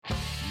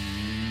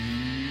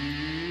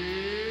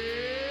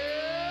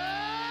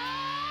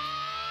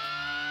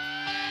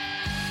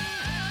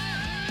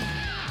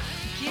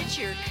Get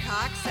your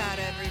cocks out,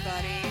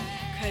 everybody,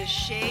 because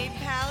Shade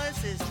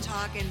Palace is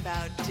talking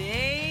about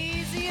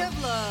Daisy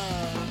of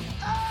Love.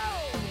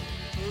 Oh!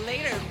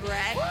 Later,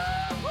 Brett.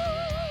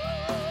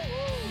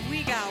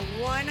 We got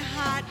one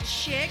hot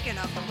chick and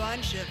a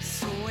bunch of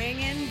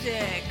swinging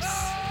dicks.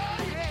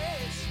 Oh,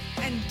 yes.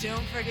 And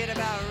don't forget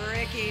about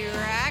Ricky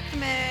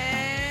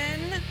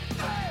Rackman.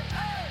 Hey,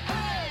 hey,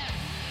 hey.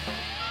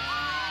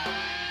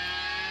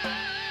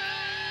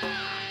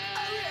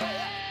 Oh,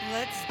 yeah.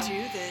 Let's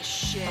do this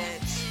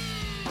shit.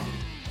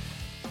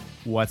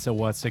 What's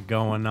a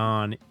going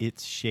on?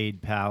 It's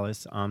Shade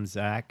Palace. I'm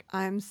Zach,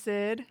 I'm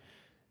Sid.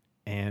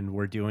 and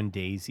we're doing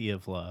Daisy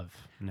of Love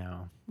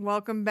now.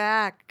 Welcome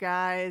back,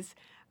 guys.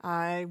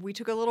 We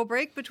took a little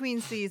break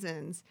between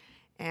seasons,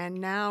 and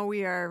now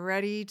we are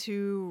ready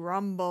to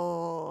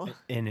rumble.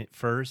 And at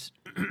first,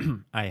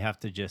 I have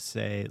to just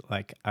say,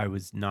 like, I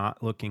was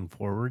not looking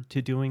forward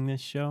to doing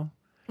this show.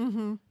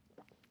 Mm-hmm.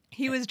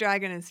 He was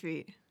dragging his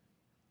feet.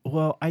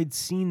 Well, I'd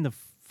seen the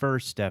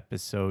first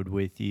episode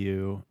with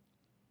you,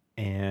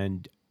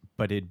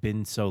 but it'd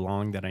been so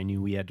long that I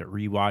knew we had to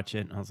rewatch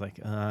it, and I was like,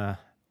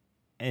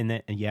 and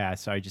then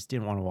so I just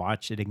didn't want to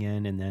watch it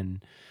again, and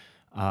then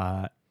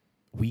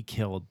we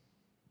killed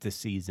the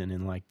season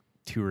in like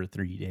 2 or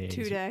 3 days.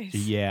 2 days.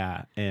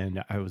 Yeah,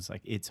 and I was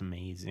like, it's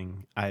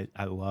amazing. I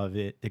love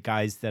it. The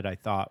guys that I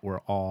thought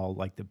were all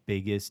like the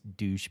biggest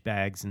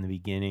douchebags in the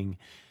beginning,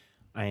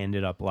 I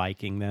ended up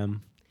liking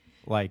them.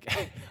 Like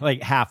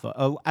half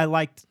of, I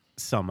liked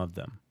some of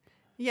them.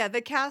 Yeah,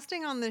 the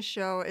casting on this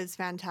show is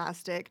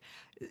fantastic.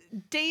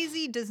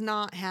 Daisy does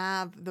not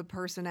have the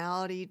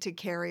personality to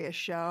carry a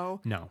show.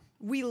 No.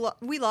 We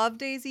love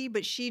Daisy,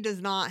 but she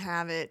does not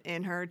have it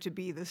in her to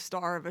be the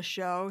star of a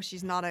show.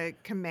 She's not a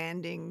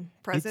commanding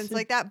presence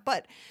like that.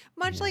 But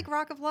much like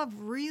Rock of Love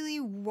really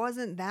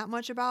wasn't that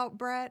much about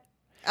Brett.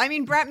 I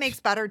mean, Brett makes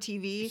better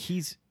TV.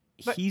 He's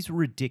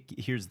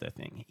ridiculous. Here's the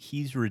thing.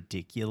 He's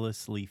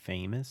ridiculously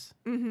famous.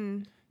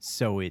 Mm-hmm.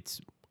 So it's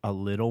a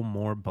little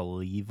more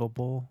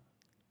believable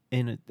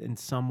in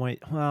some way.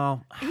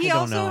 Well, he I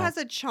don't also know. has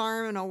a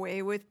charm and a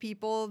way with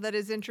people that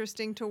is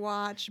interesting to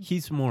watch.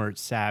 He's more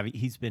savvy.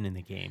 He's been in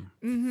the game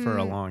for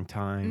a long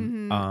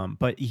time. Mm-hmm.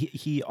 But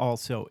he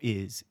also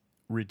is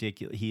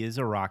ridiculous. He is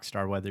a rock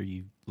star, whether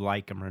you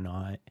like him or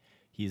not.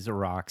 He's a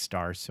rock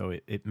star, so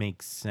it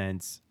makes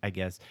sense, I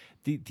guess.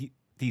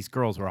 These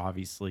girls were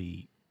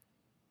obviously,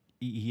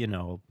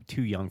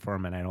 too young for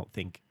him, and I don't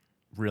think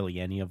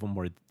really any of them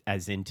were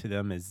as into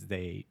them as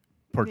they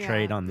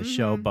portrayed on the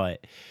show.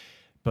 But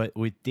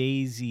with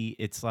Daisy,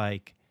 it's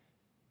like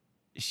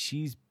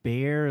she's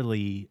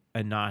barely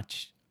a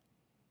notch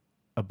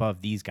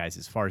above these guys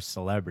as far as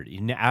celebrity.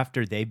 And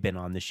after they've been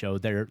on the show,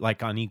 they're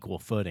like on equal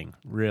footing,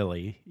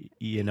 really.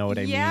 You know what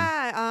I mean?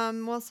 Yeah.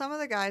 Well, some of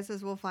the guys,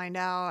 as we'll find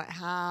out,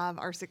 have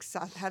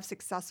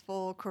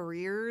successful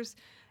careers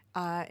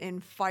in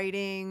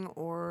fighting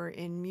or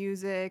in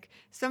music.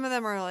 Some of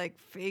them are like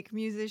fake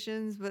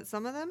musicians, but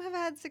some of them have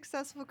had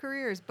successful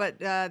careers. But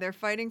they're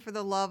fighting for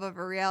the love of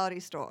a reality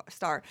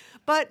star.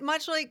 But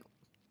much like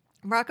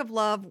Rock of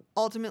Love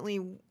ultimately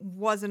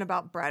wasn't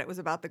about Brett, it was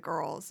about the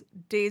girls.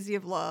 Daisy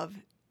of Love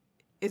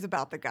is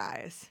about the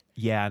guys.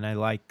 Yeah, and I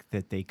like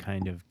that they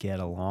kind of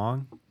get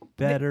along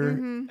better,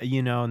 and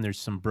there's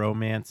some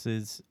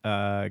bromances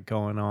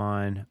going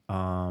on.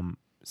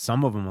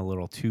 Some of them a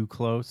little too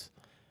close.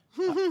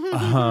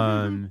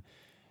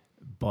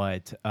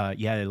 But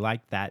I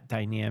like that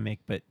dynamic.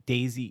 But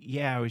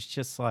Daisy, I was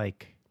just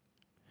like,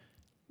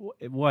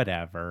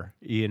 whatever,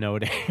 you know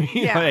what I mean?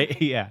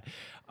 Yeah.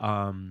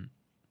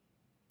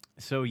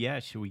 So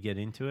should we get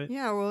into it?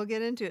 Yeah, we'll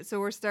get into it. So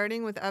we're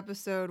starting with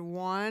episode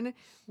 1,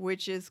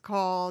 which is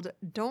called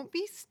 "Don't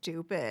Be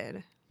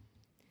Stupid."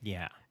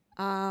 Yeah.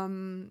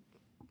 And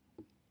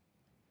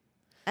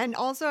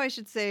also, I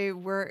should say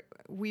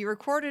we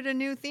recorded a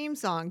new theme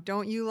song.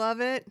 Don't you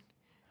love it?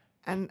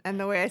 And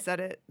the way I said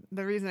it,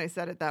 the reason I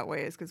said it that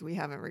way is because we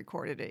haven't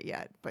recorded it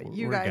yet, but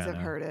you guys have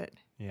heard it.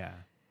 Yeah.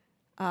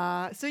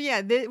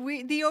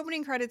 The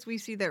opening credits, we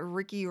see that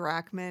Ricky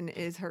Rackman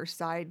is her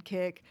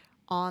sidekick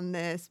on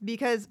this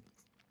because,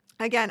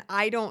 again,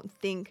 I don't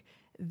think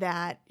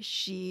that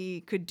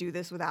she could do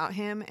this without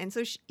him. And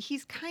so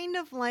he's kind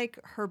of like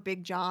her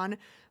Big John,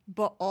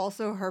 but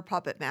also her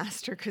puppet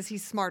master because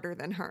he's smarter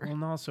than her. Well,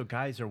 and also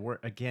guys are,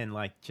 again,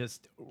 like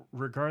just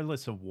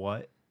regardless of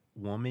what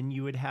woman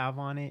you would have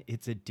on it,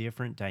 it's a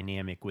different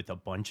dynamic with a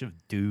bunch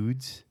of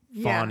dudes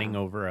fawning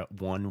over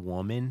one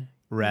woman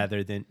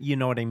rather than, you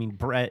know what I mean?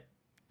 Brett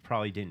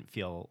probably didn't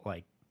feel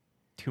like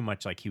too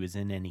much like he was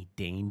in any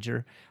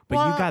danger,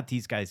 but you got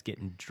these guys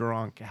getting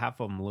drunk.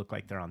 Half of them look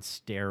like they're on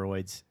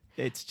steroids.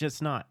 It's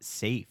just not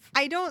safe.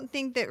 I don't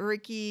think that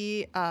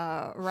Ricky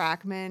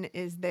Rackman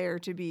is there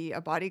to be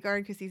a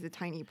bodyguard because he's a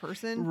tiny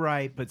person.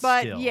 Right, but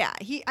still. Yeah,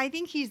 I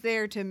think he's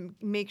there to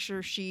make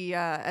sure she,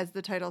 as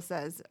the title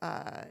says,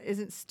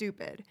 isn't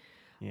stupid.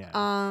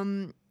 Yeah.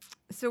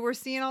 So we're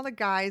seeing all the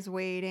guys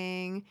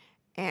waiting,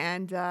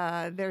 and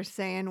they're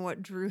saying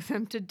what drew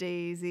them to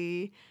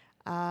Daisy.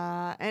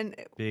 And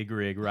Big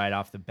Rig right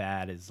off the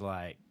bat is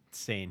like,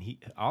 saying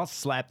I'll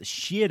slap the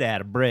shit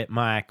out of Bret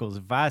Michaels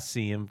if I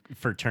see him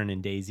for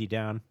turning Daisy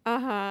down.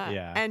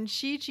 Yeah. And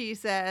Chi-Chi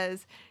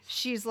says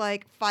she's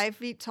like 5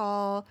 feet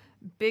tall,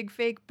 big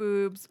fake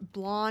boobs,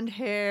 blonde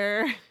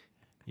hair.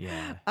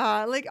 Yeah.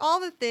 Like all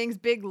the things,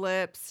 big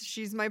lips.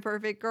 She's my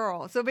perfect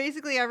girl. So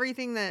basically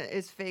everything that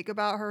is fake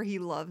about her, he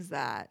loves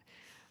that.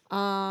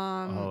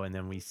 And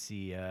then we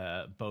see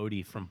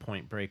Bodhi from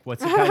Point Break.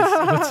 What's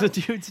the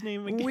dude's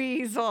name again?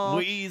 Weasel.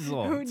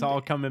 It's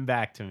all coming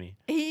back to me.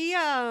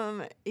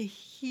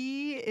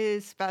 He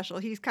is special.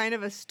 He's kind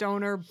of a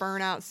stoner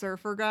burnout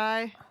surfer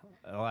guy.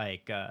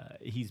 Like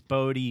he's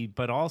Bodhi,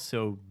 but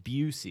also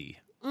Busey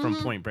from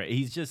Point Break.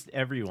 He's just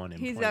everyone in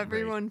Point Break. He's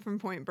everyone from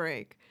Point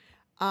Break.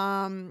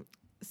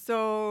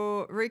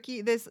 So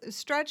Ricky, this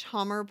stretch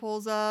Hummer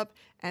pulls up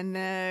and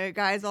the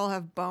guys all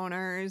have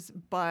boners,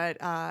 but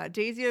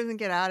Daisy doesn't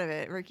get out of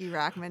it. Ricky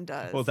Rackman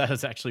does. Well, that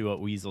was actually what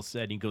Weasel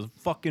said. He goes,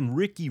 fucking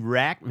Ricky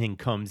Rackman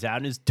comes out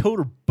and is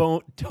total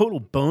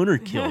boner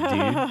kill,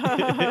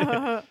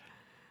 dude.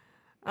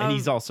 And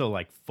he's also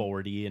like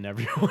 40 and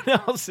everyone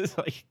else is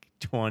like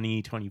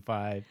 20,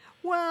 25.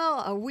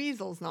 Well, a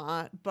Weasel's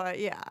not, but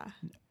yeah.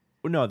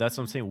 No, that's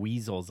what I'm saying.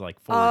 Weasel's like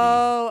 40.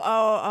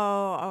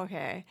 Oh,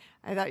 okay.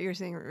 I thought you were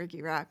saying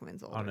Ricky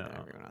Rackman's older than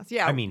everyone else.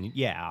 Yeah. I mean,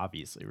 yeah,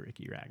 obviously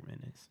Ricky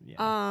Rackman is.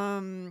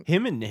 Yeah.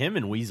 Him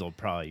and Weasel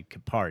probably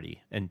could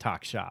party and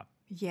talk shop.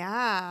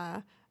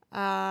 Yeah.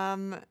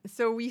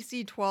 So we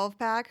see 12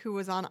 Pack, who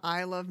was on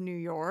I Love New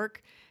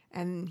York,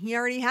 and he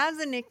already has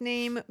a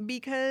nickname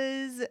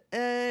because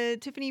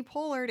Tiffany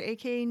Pollard,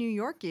 aka New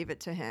York, gave it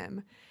to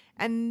him.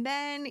 And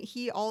then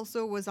he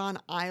also was on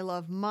I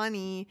Love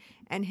Money,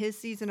 and his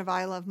season of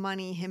I Love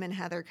Money, him and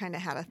Heather kind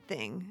of had a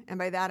thing. And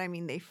by that, I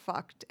mean they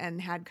fucked and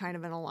had kind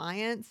of an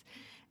alliance.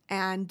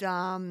 And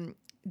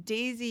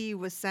Daisy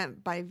was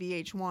sent by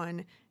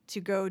VH1 to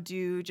go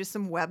do just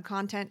some web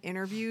content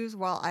interviews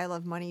while I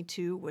Love Money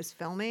 2 was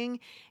filming.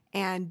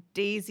 And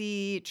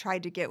Daisy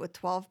tried to get with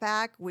 12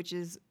 Pack, which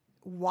is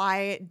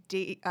why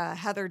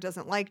Heather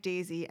doesn't like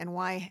Daisy and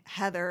why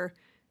Heather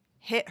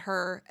hit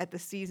her at the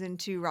season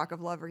 2 Rock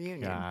of Love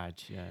reunion.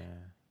 Gotcha.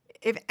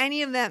 If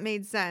any of that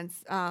made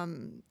sense,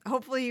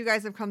 hopefully you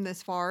guys have come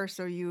this far,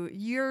 so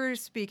you're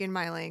speaking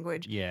my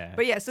language. Yeah.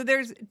 But yeah, so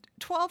there's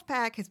 12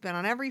 Pack has been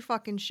on every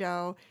fucking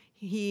show.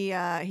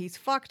 He's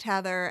fucked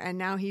Heather, and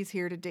now he's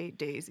here to date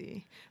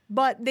Daisy.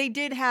 But they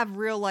did have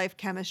real life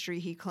chemistry,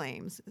 he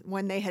claims,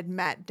 when they had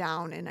met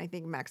down in, I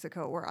think,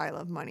 Mexico, where I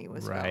Love Money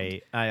was filmed.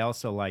 Right. I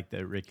also like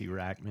that Ricky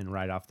Rackman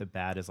right off the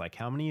bat is like,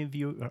 how many of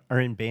you are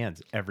in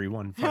bands?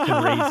 Everyone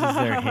fucking raises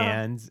their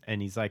hands,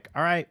 and he's like,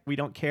 all right, we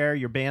don't care.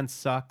 Your band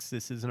sucks.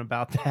 This isn't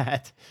about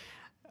that.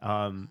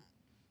 And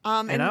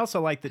I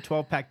also like that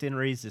 12 Pack didn't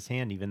raise his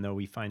hand, even though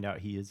we find out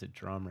he is a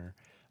drummer.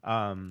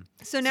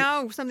 So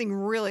now something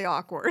really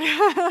awkward,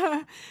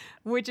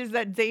 which is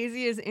that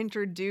Daisy is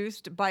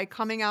introduced by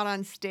coming out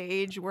on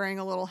stage wearing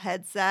a little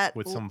headset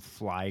with some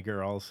fly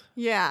girls.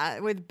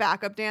 Yeah, with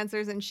backup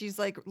dancers, and she's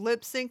like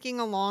lip syncing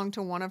along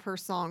to one of her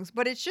songs.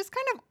 But it's just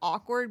kind of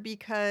awkward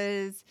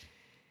because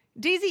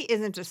Daisy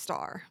isn't a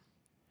star.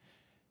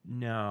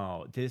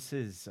 No, this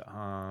is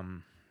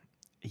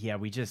yeah,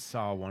 we just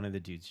saw one of the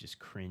dudes just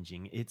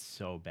cringing. It's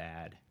so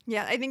bad.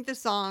 Yeah, I think the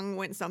song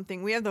went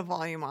something. We have the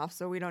volume off,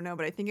 so we don't know,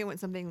 but I think it went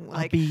something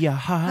like I'll be a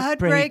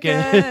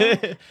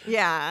heartbreaker.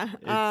 Yeah.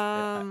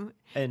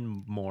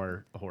 And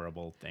more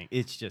horrible thing.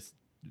 It's just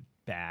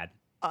bad.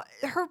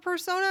 Her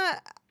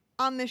persona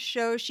on this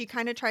show, she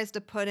kind of tries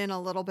to put in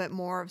a little bit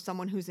more of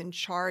someone who's in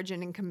charge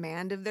and in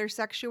command of their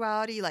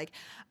sexuality. Like,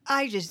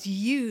 I just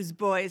use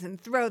boys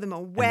and throw them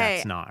away. And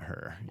that's not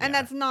her. And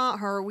that's not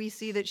her. We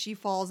see that she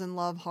falls in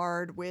love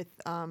hard with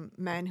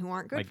men who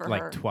aren't good for her.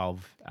 Like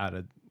 12 out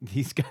of...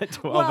 He's got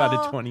 12 out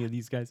of 20 of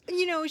these guys.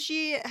 You know,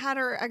 she had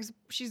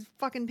she's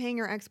fucking paying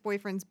her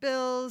ex-boyfriend's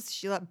bills.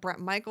 She let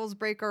Bret Michaels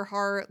break her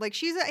heart. Like,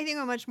 she's, I think,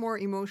 a much more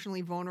emotionally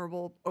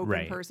vulnerable,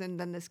 open person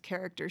than this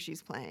character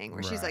she's playing,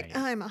 where she's like,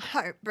 I'm a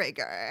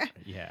heartbreaker.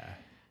 Yeah.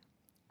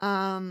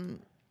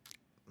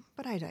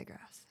 But I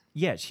digress.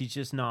 Yeah, she's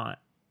just not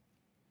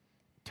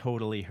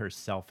totally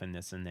herself in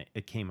this, and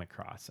it came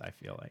across, I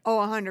feel like. Oh,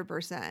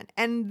 100%.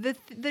 And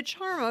the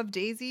charm of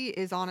Daisy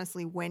is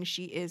honestly when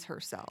she is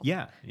herself.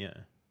 Yeah, yeah.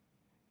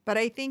 But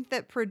I think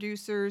that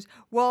producers,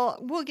 well,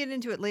 we'll get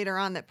into it later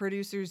on, that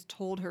producers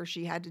told her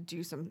she had to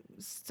do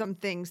some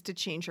things to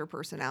change her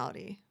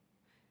personality.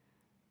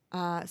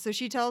 So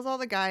she tells all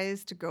the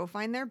guys to go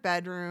find their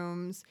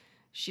bedrooms.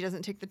 She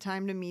doesn't take the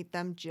time to meet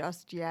them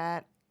just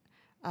yet.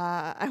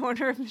 I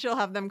wonder if she'll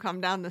have them come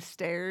down the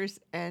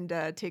stairs and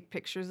take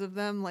pictures of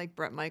them like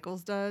Bret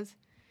Michaels does.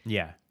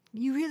 Yeah.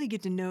 You really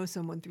get to know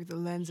someone through the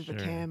lens of a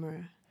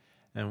camera.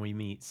 And we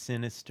meet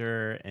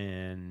Sinister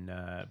and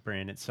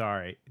Brandon.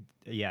 Sorry.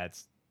 Yeah,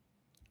 it's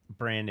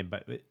Brandon,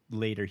 but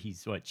later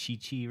he's what,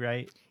 Chi-Chi,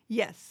 right?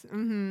 Yes.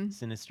 Mm-hmm.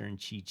 Sinister and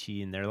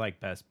Chi-Chi, and they're like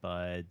best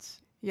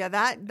buds. Yeah,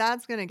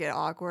 that's gonna get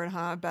awkward,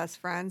 huh? Best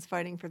friends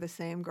fighting for the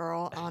same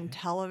girl on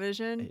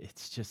television.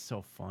 It's just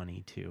so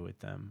funny too with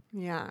them.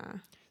 Yeah.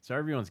 So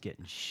everyone's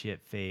getting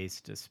shit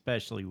faced,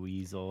 especially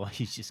Weasel.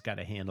 He's just got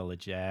to handle a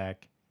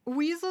jack.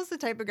 Weasel's the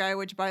type of guy,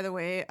 which, by the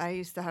way, I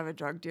used to have a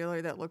drug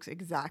dealer that looks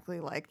exactly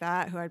like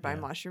that, who I'd buy Yeah.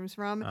 mushrooms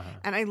from. Uh-huh.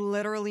 And I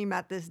literally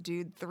met this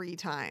dude 3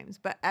 times.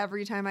 But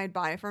every time I'd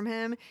buy from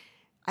him,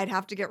 I'd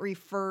have to get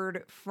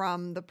referred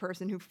from the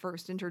person who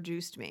first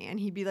introduced me. And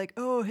he'd be like,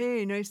 oh,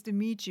 hey, nice to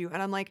meet you.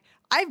 And I'm like,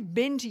 I've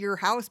been to your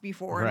house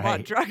before and bought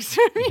Right. drugs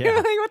from you. Yeah.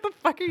 Like, what the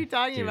fuck are you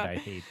talking Dude, about? I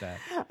hate that.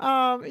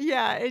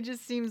 Yeah, it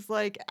just seems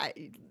like,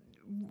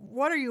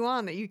 what are you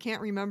on that you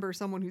can't remember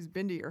someone who's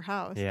been to your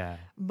house? Yeah.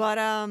 But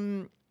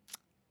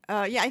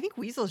yeah, I think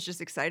Weasel's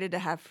just excited to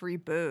have free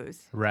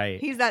booze. Right.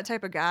 He's that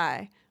type of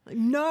guy. Like,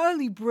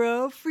 gnarly,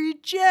 bro, free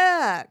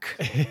Jack.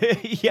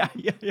 yeah.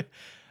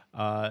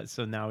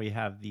 So now we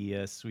have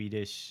the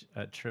Swedish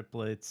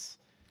triplets.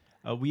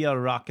 We are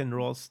rock and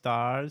roll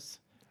stars.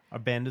 Our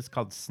band is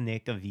called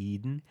Snake of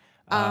Eden.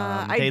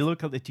 They look.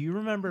 Do you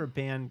remember a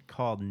band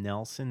called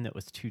Nelson that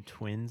was 2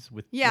 twins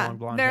with Yeah, long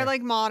blonde they're hair?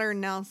 like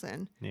modern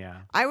Nelson. Yeah.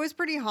 I was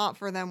pretty hot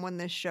for them when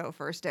this show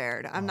first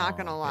aired. I'm not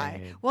gonna Oh, lie.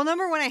 babe. Well,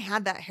 number one, I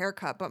had that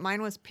haircut, but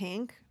mine was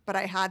pink. But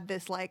I had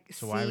this like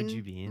So why would seam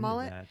you be into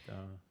mullet. that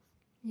though?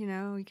 You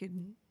know, we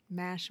could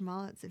mash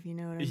mullets if you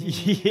know what I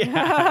mean.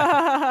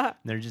 Yeah.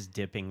 They're just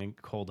dipping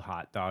cold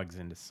hot dogs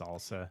into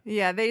salsa.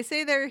 Yeah, they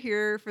say they're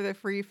here for the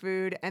free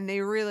food, and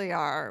they really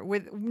are,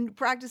 with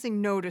practicing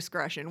no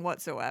discretion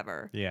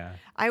whatsoever. Yeah.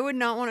 I would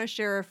not want to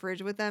share a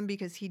fridge with them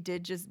because he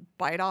did just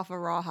bite off a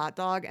raw hot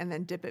dog and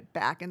then dip it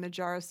back in the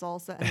jar of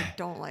salsa, and I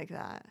don't like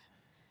that.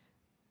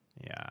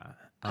 Yeah.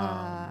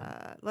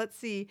 Let's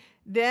see.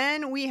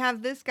 Then we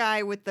have this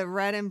guy with the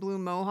red and blue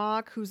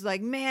mohawk who's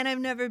like, man, I've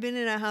never been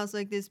in a house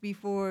like this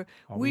before.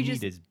 All we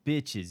need is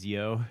bitches,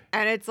 yo.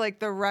 And it's like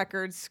the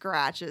record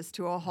scratches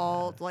to a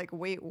halt. Like,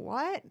 wait,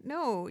 what?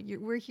 No,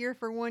 we're here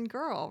for one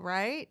girl,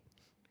 right?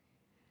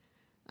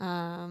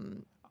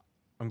 I'm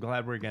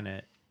glad we're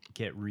gonna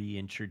get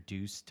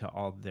reintroduced to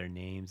all of their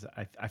names.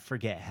 I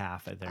forget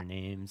half of their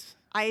names.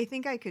 I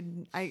think I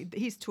could.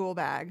 He's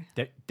Toolbag.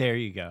 There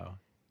you go.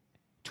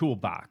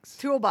 Toolbox.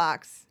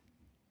 Toolbox.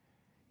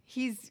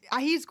 He's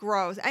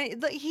gross.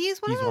 He's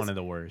One of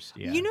the worst.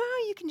 Yeah. You know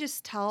how you can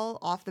just tell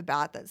off the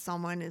bat that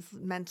someone is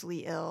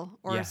mentally ill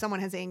or Yeah. if someone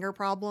has anger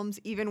problems,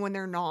 even when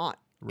they're not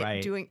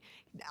Right. doing.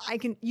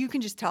 You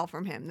can just tell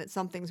from him that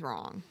something's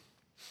wrong.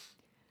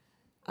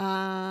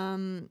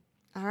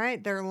 All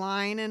right, they're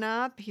lining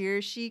up.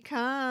 Here she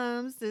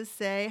comes to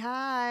say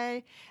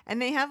hi,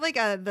 and they have like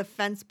the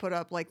fence put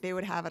up like they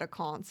would have at a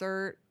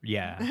concert.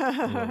 Yeah.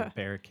 A little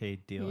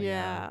barricade deal.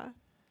 Yeah.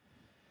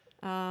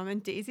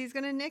 And Daisy's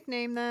gonna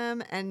nickname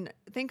them, and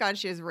thank God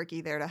she has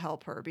Ricky there to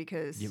help her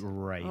because. Yeah,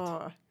 right.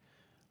 Ugh.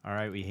 All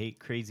right. We hate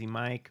Crazy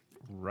Mike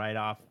right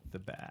off the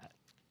bat.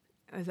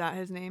 Is that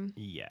his name?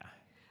 Yeah.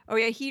 Oh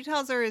yeah, he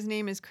tells her his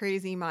name is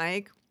Crazy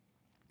Mike.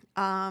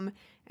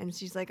 And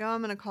she's like, oh,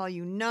 I'm gonna call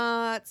you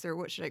Nuts, or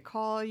what should I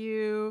call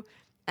you?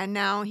 And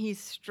now he's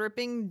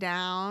stripping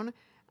down.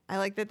 I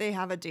like that they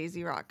have a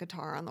Daisy Rock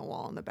guitar on the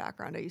wall in the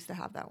background. I used to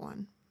have that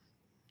one.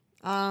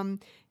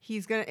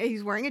 He's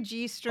wearing a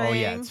G-string. Oh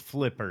yeah, it's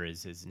Flipper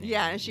is his name.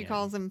 Yeah, and she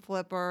calls him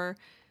Flipper.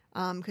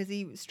 Because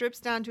he strips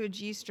down to a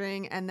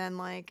G-string and then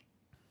like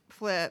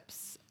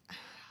flips.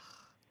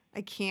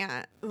 I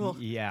can't. Ugh.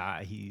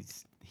 Yeah, he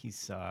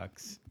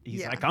sucks.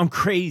 He's Yeah. like, I'm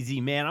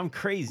crazy, man. I'm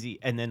crazy.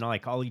 And then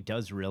like all he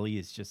does really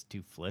is just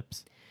do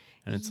flips.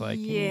 And it's like,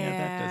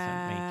 that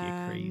doesn't make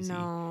you crazy.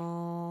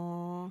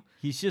 No.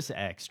 He's just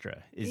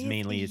extra is It's-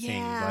 mainly his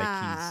thing. Like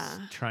yeah.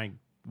 he's trying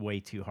way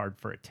too hard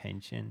for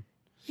attention.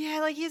 Yeah,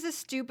 like he has a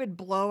stupid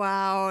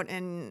blowout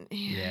and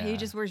Yeah. he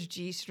just wears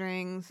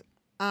G-strings.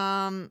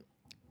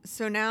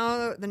 So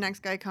now the next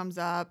guy comes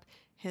up.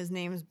 His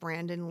name's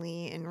Brandon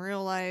Lee in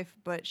real life,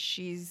 but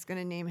she's going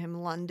to name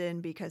him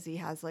London because he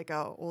has like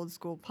a old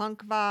school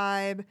punk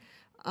vibe.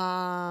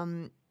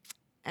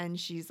 And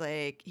he's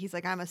like,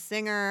 I'm a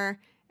singer.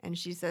 And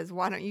she says,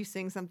 why don't you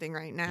sing something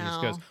right He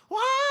now? just goes,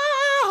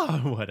 wow,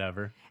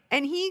 whatever.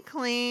 And he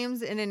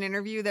claims in an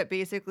interview that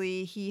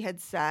basically he had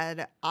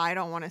said, I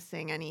don't want to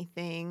sing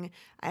anything.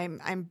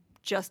 I'm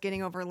just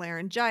getting over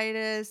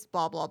laryngitis,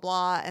 blah, blah,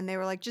 blah. And they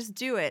were like, just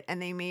do it.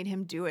 And they made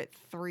him do it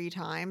 3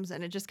 times.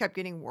 And it just kept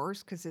getting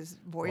worse because his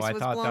voice Well, I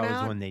was thought blown that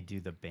out. was when they do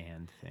the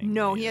band thing.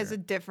 No, he has a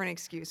later. different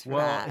excuse for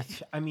Well,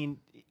 that. I mean,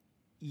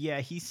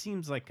 yeah, he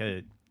seems like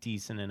a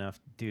decent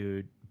enough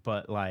dude,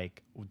 but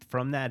like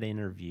from that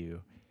interview,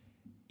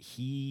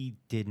 he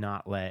did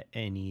not let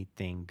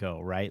anything go,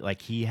 right?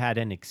 Like he had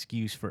an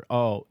excuse for,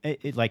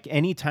 like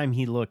anytime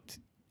he looked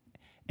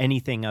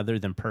anything other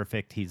than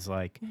perfect, he's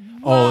like,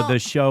 Well- the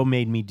show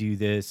made me do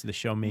this. The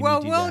show made me do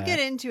that. Well, we'll get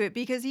into it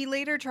because he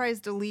later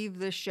tries to leave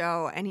the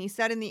show. And he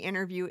said in the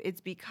interview,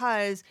 it's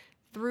because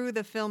through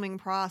the filming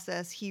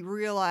process, he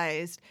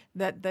realized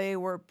that they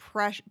were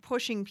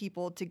pushing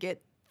people to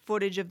get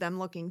footage of them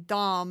looking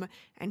dumb,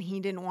 and he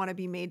didn't want to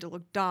be made to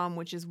look dumb,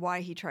 which is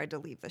why he tried to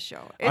leave the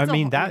show. I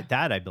mean, that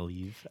I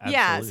believe.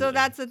 Yeah, so Absolutely.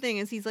 that's the thing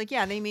is he's like,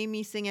 yeah, they made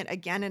me sing it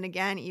again and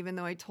again, even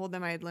though I told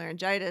them I had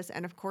laryngitis.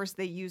 And of course,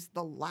 they used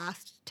the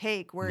last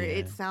take where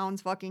it Yeah.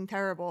 sounds fucking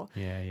terrible.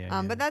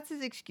 Yeah. But that's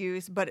his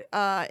excuse. But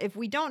if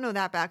we don't know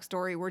that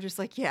backstory, we're just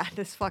like, yeah,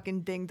 this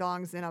fucking ding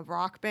dong's in a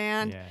rock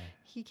band. Yeah.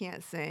 He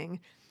can't sing.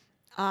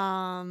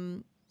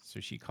 So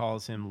she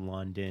calls him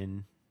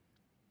London.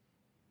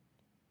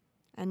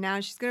 And now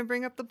she's gonna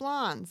bring up the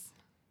blondes.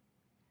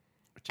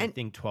 Which I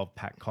think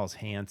 12-pack calls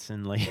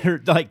Hanson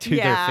later, like to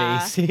their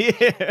face.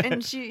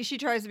 And she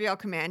tries to be all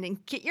commanding.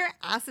 Get your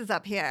asses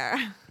up here.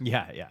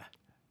 Yeah.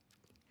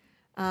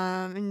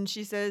 And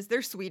she says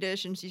they're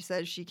Swedish, and she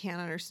says she can't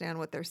understand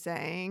what they're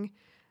saying.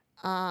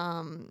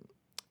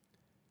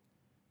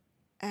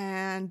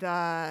 And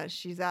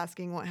she's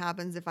asking what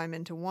happens if I'm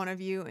into one of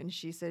you, and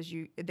she says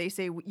they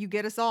say you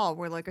get us all.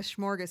 We're like a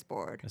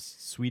smorgasbord. A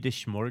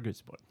Swedish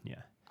smorgasbord.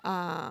 Yeah.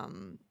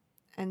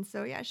 And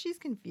so yeah, she's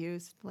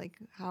confused. Like,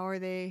 how are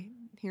they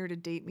here to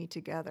date me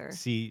together?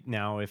 See,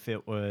 now if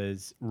it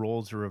was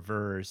roles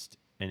reversed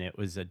and it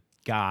was a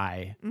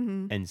guy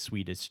and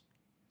Swedish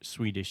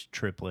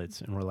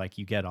triplets, and we're like,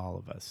 you get all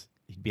of us,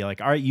 he'd be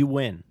like, all right, you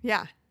win.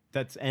 Yeah.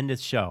 That's end of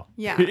show.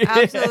 Yeah,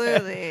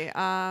 absolutely.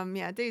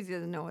 Yeah, Daisy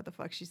doesn't know what the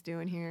fuck she's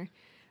doing here.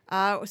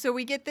 So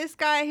we get this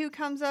guy who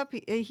comes up.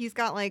 He's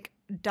got like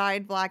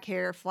dyed black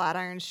hair, flat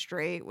iron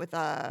straight, with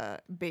a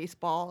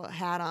baseball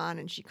hat on,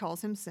 and she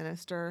calls him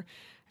Sinister.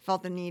 I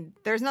felt the need.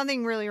 There's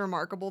nothing really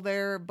remarkable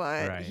there,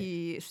 but Right.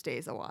 he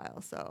stays a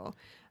while. So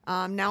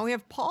now we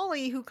have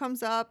Polly who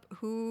comes up,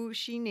 who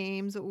she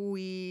names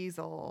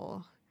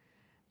Weasel.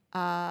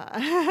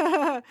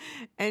 And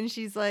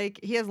she's like,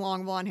 he has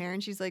long blonde hair,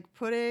 and she's like,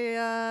 put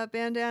a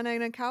bandana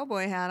and a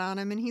cowboy hat on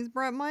him, and he's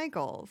Bret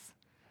Michaels.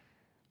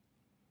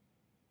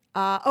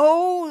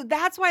 Oh,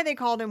 that's why they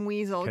called him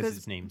Weasel, Because because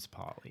his name's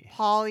Polly.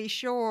 Pauly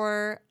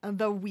Shore,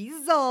 the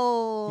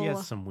Weasel. He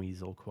has some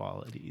weasel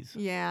qualities.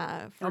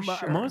 Yeah, for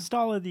sure. Most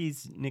all of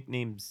these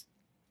nicknames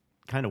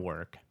kind of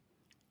work.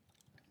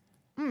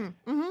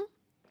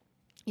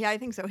 Yeah, I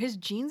think so. His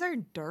jeans are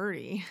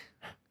dirty.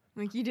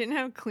 Like, you didn't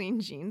have clean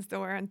jeans to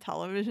wear on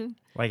television.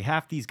 Like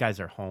half these guys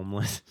are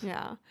homeless.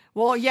 Yeah.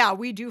 Well, yeah,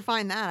 we do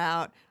find that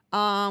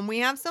out. We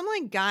have some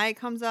like guy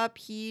comes up.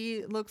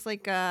 He looks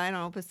like I don't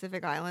know,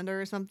 Pacific Islander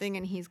or something,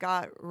 and he's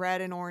got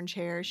red and orange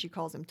hair. She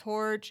calls him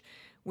Torch.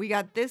 We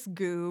got this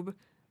goob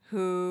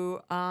who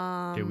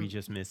Did we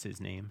just miss his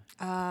name?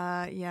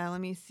 yeah,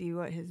 let me see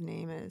what his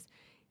name is.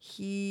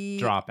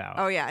 Dropout.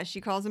 Oh yeah, she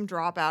calls him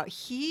Dropout.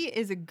 He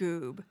is a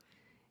goob.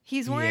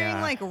 He's wearing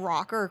Yeah. like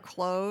rocker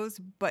clothes,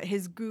 but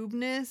his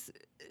goobness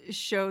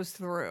shows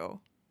through,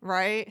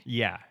 right?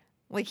 Yeah.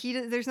 Like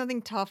there's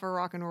nothing tough or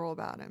rock and roll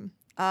about him.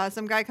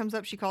 Some guy comes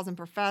up, she calls him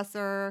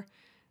Professor.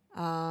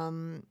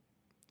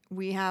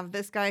 We have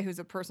this guy who's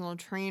a personal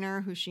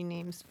trainer who she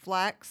names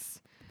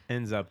Flex.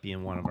 Ends up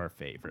being one of our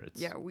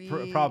favorites. Yeah,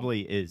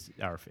 probably is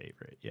our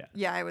favorite. Yeah.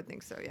 Yeah, I would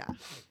think so, yeah.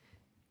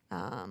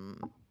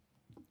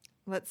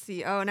 Let's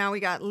see. Oh, now we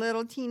got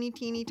little teeny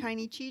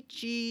tiny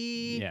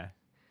Chi-Chi. Yeah.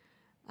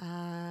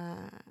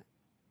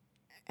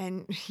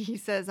 And he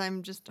says,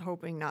 I'm just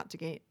hoping not to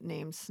get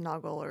named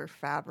Snuggle or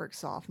Fabric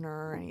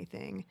Softener or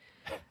anything.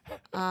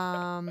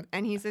 And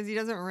he says he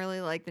doesn't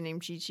really like the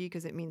name Chi-Chi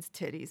because it means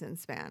titties in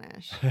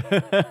Spanish.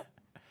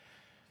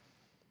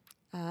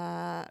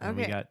 And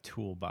we Okay. got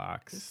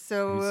Toolbox.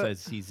 So- who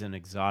says he's an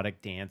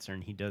exotic dancer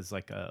and he does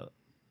like a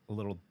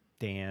little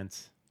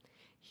dance.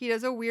 He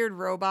does a weird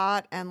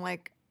robot and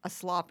like a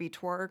sloppy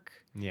twerk.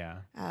 Yeah.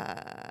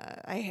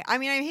 I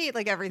mean, I hate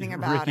like everything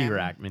about Ricky him.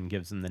 Rackman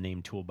gives him the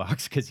name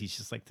Toolbox because he's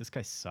just like, this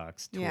guy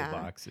sucks. Yeah.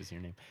 Toolbox is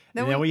your name.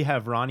 Then And then we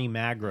have Ronnie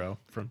Magro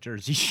from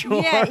Jersey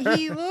Shore. Yeah,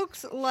 he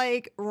looks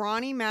like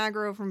Ronnie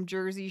Magro from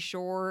Jersey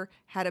Shore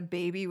had a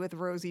baby with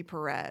Rosie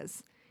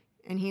Perez.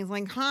 And he's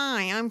like,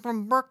 hi, I'm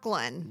from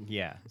Brooklyn.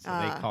 Yeah. So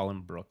they call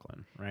him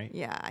Brooklyn, right?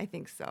 Yeah, I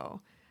think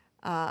so.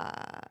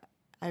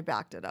 I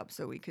backed it up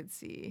so we could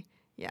see.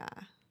 Yeah.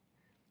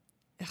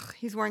 Ugh,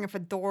 he's wearing a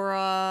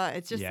fedora.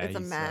 It's just, Yeah, it's a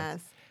he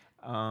mess.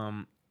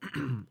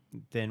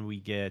 Then we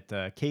get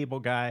Cable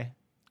Guy,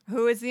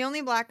 Who is the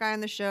only black guy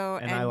on the show.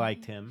 and I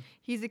liked him.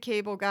 He's a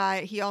cable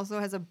guy. He also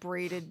has a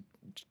braided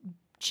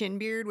chin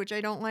beard, which I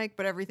don't like,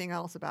 but everything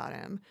else about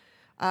him.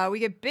 We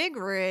get Big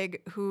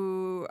Rig,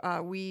 who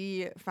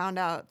we found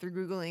out through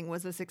Googling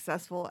was a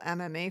successful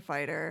MMA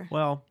fighter.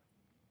 Well,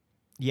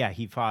 yeah,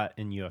 he fought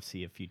in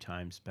UFC a few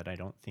times, but I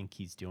don't think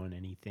he's doing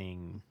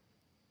anything.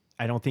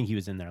 I don't think he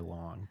was in there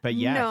long. But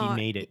yeah, No, he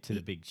made it to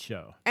the big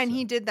show. And so.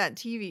 he did that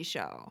TV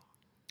show.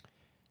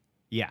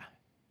 Yeah.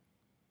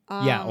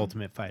 Um, Yeah,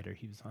 Ultimate Fighter.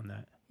 He was on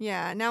that.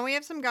 Yeah. Now we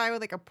have some guy with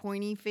like a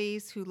pointy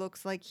face who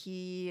looks like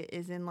he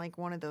is in like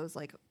one of those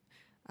like,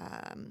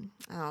 I don't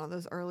know,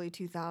 those early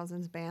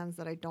 2000s bands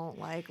that I don't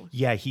like.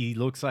 Yeah, he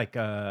looks like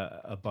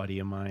a buddy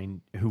of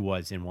mine who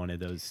was in one of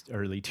those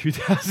early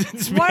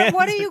 2000s bands.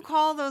 What do you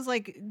call those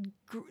like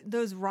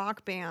those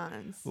rock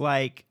bands?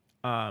 Like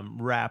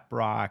rap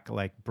rock,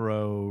 like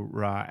bro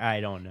rock.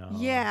 I don't know.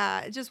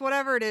 Yeah, just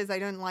whatever it is, I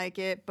don't like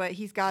it. But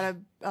he's got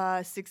a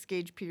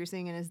 6-gauge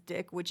piercing in his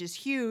dick, which is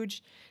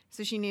huge.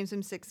 So she names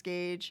him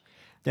 6-gauge.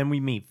 Then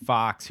we meet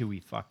Fox, who we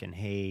fucking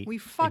hate.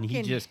 And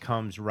he just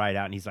comes right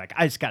out and he's like,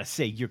 I just got to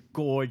say, you're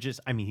gorgeous.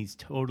 I mean, he's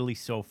totally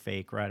so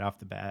fake right off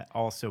the bat.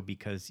 Also,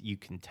 because you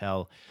can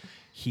tell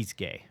he's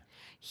gay.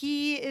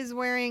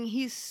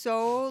 He's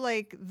so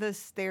like the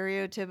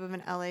stereotype of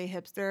an LA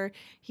hipster.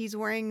 He's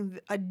wearing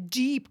a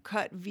deep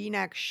cut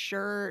V-neck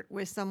shirt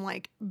with some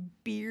like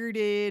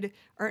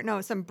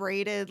some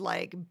braided,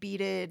 like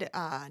beaded,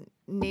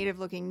 native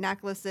looking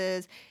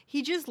necklaces.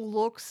 He just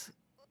looks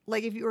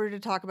like if you were to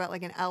talk about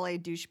like an LA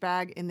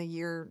douchebag in the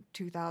year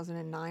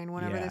 2009,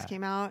 whenever this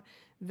came out,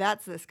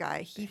 that's this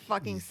guy. He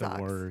fucking sucks.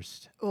 The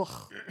worst.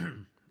 Ugh.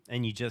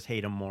 And you just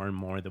hate him more and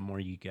more the more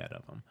you get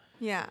of him.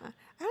 Yeah.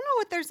 I don't know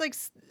what there's like.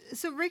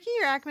 So Ricky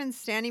Rackman's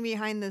standing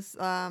behind this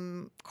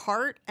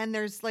cart, and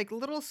there's like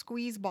little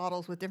squeeze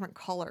bottles with different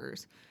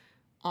colors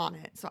on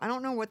it. So I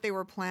don't know what they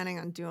were planning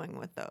on doing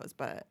with those,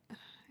 but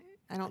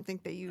I don't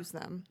think they use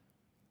them.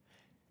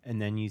 And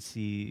then you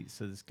see,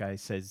 so this guy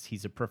says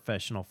he's a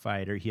professional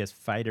fighter. He has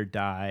fight or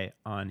die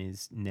on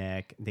his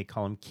neck. They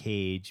call him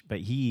Cage, but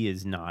he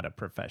is not a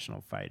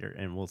professional fighter.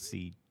 And we'll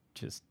see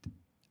just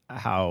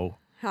how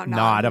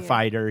not a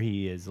fighter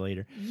he is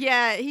later.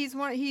 Yeah,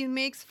 he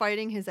makes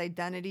fighting his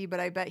identity,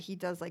 but I bet he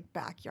does like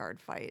backyard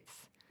fights.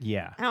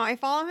 Yeah. Now, I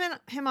follow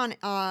him on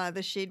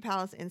the Shade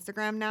Palace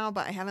Instagram now,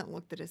 but I haven't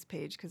looked at his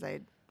page because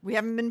we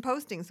haven't been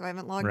posting, so I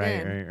haven't logged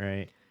in.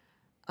 Right.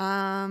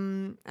 All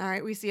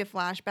right, we see a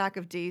flashback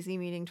of Daisy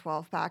meeting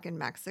 12-Pack in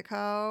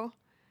Mexico,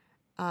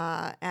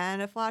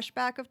 and a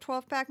flashback of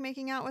 12-Pack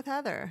making out with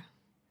Heather.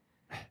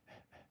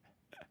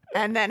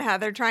 And then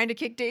Heather trying to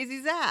kick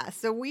Daisy's ass.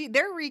 So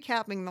they're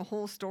recapping the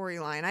whole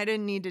storyline. I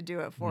didn't need to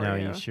do it for you. No,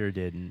 you sure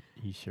didn't.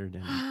 It's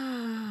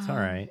all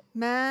right.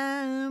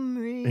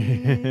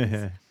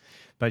 Memories.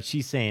 But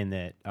she's saying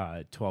that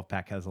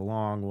 12-Pack has a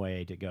long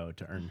way to go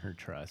to earn her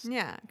trust.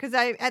 Yeah, because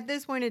at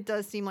this point, it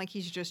does seem like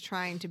he's just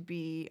trying to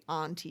be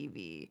on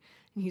TV.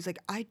 And he's like,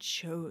 I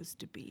chose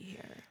to be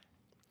here.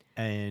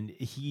 And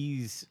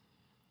he's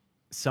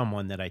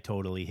someone that I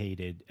totally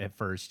hated at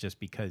first just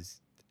because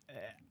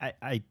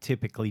I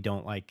typically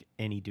don't like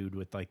any dude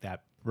with like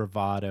that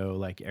bravado,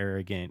 like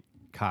arrogant,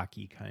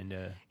 cocky kind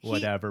of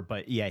whatever.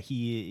 But yeah,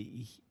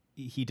 he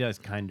does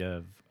kind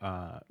of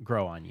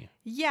grow on you.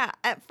 Yeah,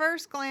 at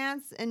first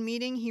glance and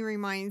meeting, he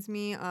reminds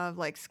me of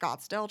like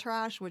Scottsdale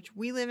trash, which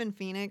we live in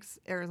Phoenix,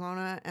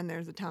 Arizona, and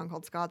there's a town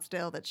called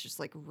Scottsdale that's just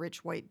like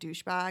rich white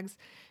douchebags.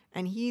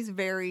 And he's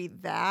very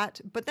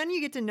that. But then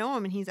you get to know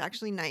him and he's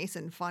actually nice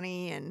and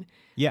funny. And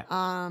yeah.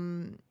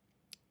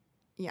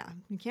 Yeah,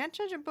 you can't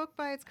judge a book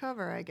by its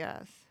cover, I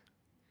guess.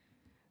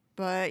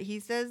 But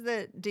he says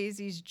that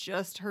Daisy's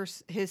just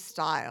his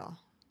style.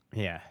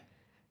 Yeah.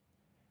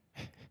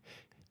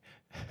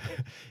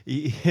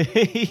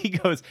 He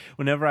goes,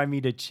 whenever I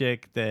meet a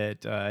chick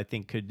that I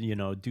think could,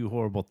 do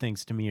horrible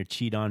things to me or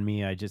cheat on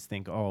me, I just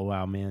think, oh,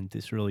 wow, man,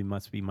 this really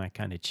must be my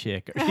kind of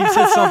chick. Or he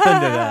says something to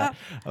that.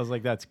 I was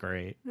like, that's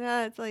great.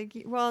 Yeah, it's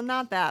like, well,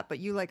 not that, but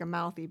you like a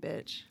mouthy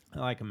bitch. I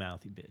like a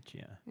mouthy bitch,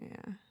 yeah.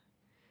 Yeah.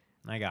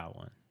 I got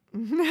one.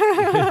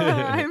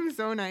 I'm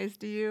so nice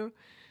to you.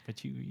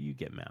 But you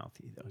get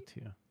mouthy, though,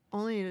 too.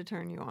 Only to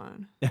turn you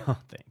on. Oh,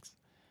 thanks.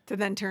 To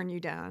then turn you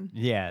down.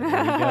 Yeah, there you go.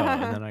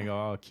 And then I go,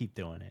 oh, keep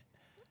doing it.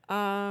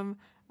 All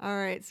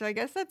right. So I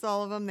guess that's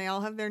all of them. They all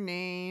have their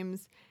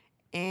names.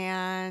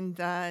 And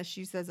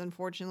she says,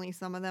 unfortunately,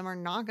 some of them are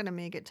not going to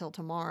make it till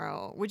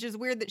tomorrow, which is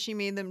weird that she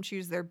made them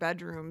choose their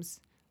bedrooms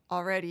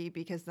already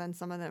because then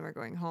some of them are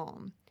going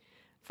home.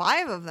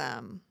 5 of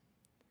them.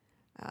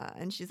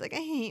 And she's like, I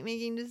hate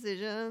making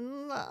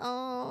decisions.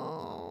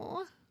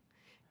 Oh.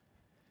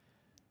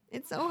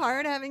 It's so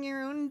hard having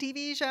your own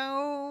TV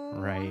show.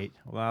 Right.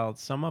 Well,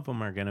 some of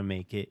them are going to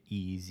make it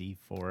easy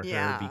for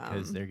her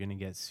because they're going to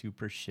get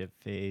super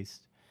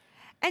shit-faced.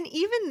 And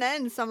even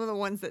then, some of the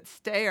ones that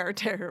stay are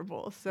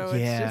terrible. So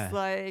it's just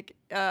like...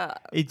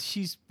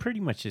 she's pretty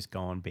much just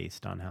going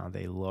based on how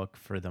they look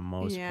for the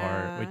most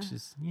part, which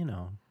is,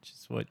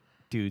 just what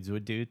dudes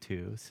would do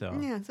too. So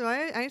yeah, so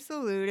I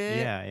salute it.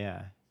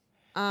 Yeah.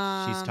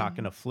 She's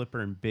talking to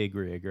Flipper and Big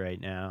Rig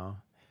right now.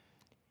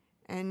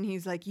 And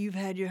he's like, you've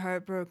had your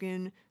heart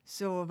broken,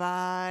 so have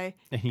I.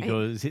 And he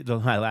goes,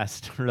 my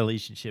last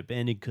relationship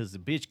ended because the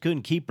bitch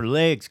couldn't keep her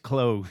legs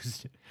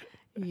closed.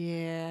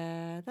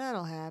 Yeah,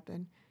 that'll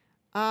happen.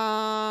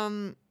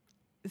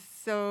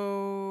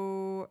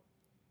 So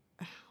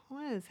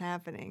what is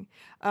happening?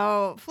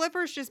 Oh,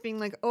 Flipper's just being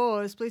like,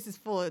 oh, this place is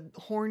full of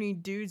horny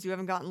dudes who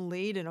haven't gotten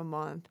laid in a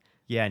month.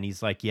 Yeah, and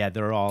he's like, yeah,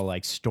 they're all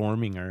like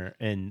storming her.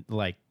 And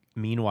like,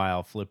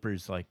 meanwhile,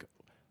 Flipper's like,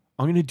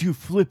 I'm going to do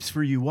flips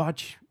for you.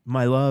 Watch,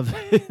 my love.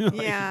 Like,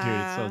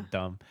 yeah. Dude, it's so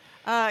dumb.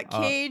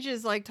 Cage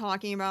is like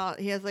talking about,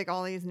 he has like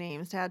all these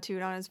names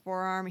tattooed on his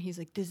forearm. And he's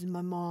like, this is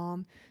my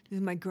mom. This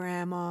is my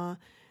grandma.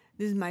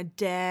 this is my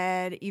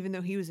dad, even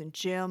though he was in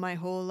jail my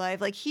whole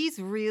life. Like, he's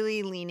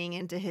really leaning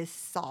into his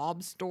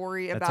sob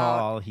story That's about.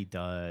 all he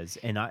does.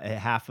 And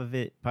half of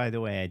it, by the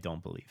way, I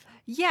don't believe.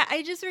 Yeah,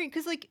 I just read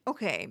because, like,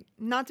 okay,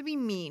 not to be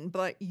mean,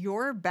 but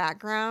your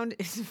background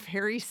is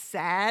very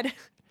sad.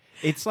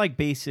 It's like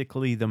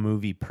basically the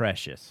movie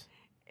Precious,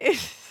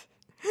 It's-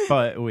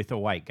 but with a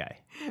white guy.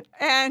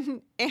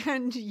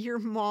 and your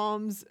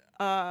mom's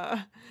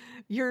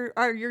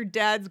your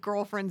dad's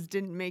girlfriends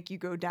didn't make you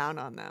go down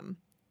on them.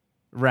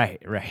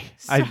 Right.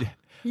 So,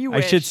 you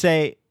I should wish.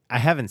 say I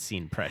haven't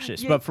seen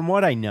Precious, Yeah. but from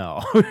what I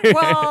know,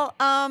 Well,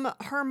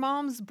 her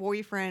mom's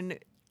boyfriend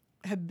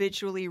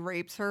habitually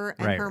rapes her,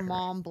 and Right, her right.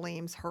 mom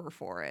blames her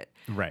for it.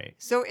 right.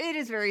 So it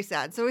is very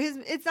sad. So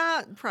it's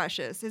not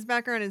Precious. His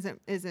background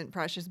isn't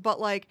Precious, but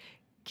like,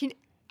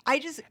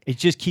 It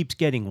just keeps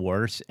getting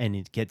worse, and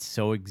it gets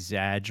so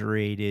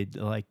exaggerated,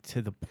 like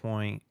to the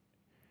point.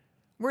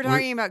 we're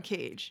talking about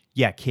Cage.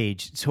 Yeah,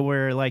 Cage. So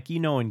where, like,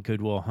 in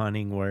Good Will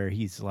Hunting, where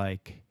he's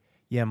like,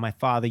 yeah, my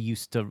father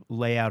used to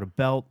lay out a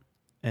belt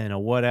and a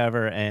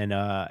whatever and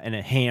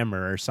a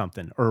hammer or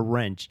something or a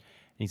wrench.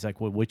 And he's like,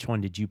 well, which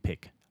one did you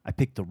pick? I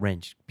picked the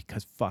wrench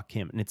because fuck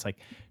him. And it's like,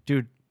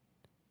 dude,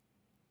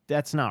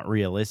 that's not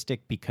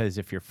realistic, because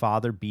if your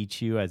father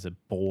beats you as a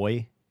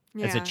boy,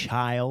 as a Yeah.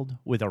 child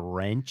with a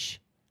wrench,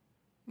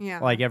 Yeah.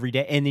 like every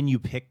day, and then you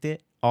picked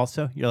it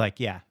also, you're like,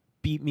 yeah,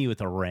 beat me with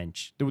a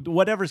wrench.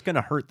 Whatever's going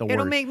to hurt the It'll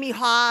worst. make me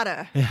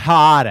harder.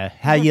 Harder.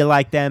 How you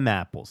like them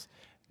apples?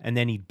 And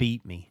then he'd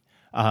beat me.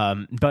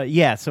 But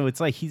yeah, so it's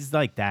like he's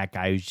like that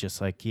guy who's just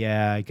like,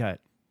 yeah, I got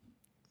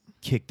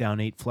kicked down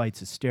 8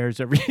 flights of stairs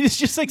every. It's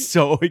just like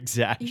so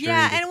exaggerated.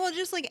 Yeah, and well,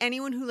 just like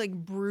anyone who like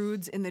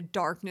broods in the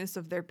darkness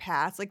of their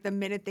past, like the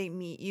minute they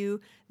meet you,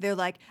 they're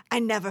like, "I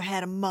never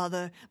had a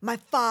mother. My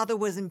father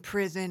was in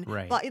prison."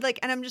 Right. But like,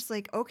 and I'm just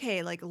like,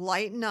 okay, like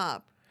lighten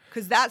up,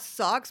 because that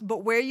sucks.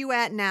 But where you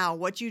at now?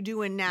 What you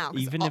doing now?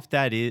 'Cause Even if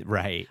that is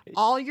right.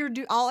 all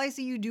I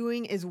see you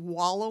doing is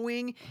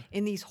wallowing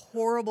in these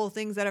horrible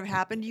things that have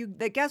happened to you.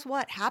 That, guess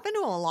what, happened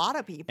to a lot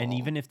of people. And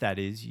even if that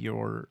is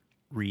your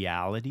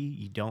reality,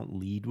 you don't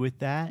lead with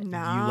that. You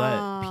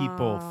let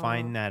people No.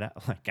 find that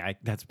out. Like,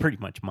 that's pretty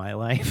much my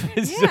life.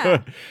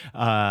 Yeah.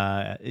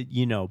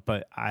 So,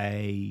 but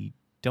I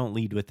don't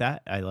lead with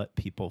that. I let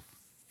people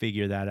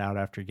figure that out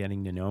after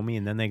getting to know me,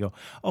 and then they go,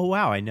 oh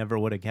wow, I never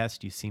would have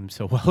guessed you seem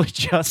so well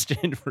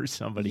adjusted for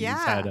somebody who's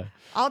had a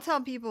I'll tell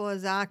people a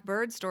Zach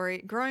Bird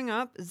story. Growing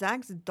up,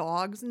 Zach's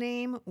dog's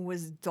name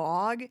was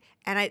Dog,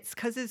 and it's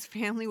because his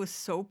family was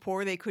so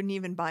poor they couldn't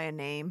even buy a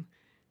name.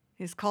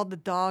 He's called the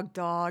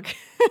Dog.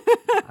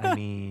 I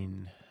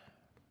mean,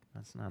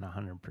 that's not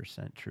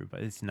 100% true,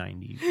 but it's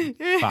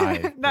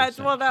 95%.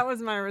 That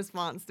was my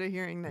response to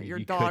hearing that your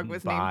You dog couldn't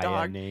was buy named a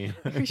Dog. name.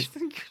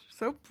 You're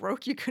so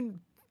broke you couldn't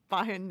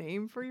buy a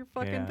name for your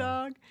fucking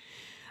Yeah.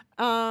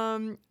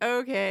 dog.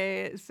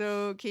 Okay,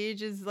 so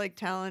Cage is like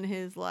telling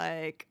his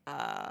like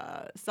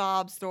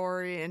sob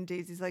story, and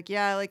Daisy's like,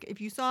 yeah, like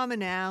if you saw him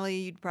in an alley,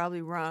 you'd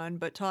probably run,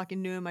 but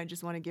talking to him, I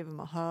just want to give him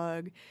a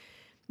hug.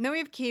 And then we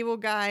have Cable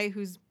Guy,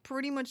 who's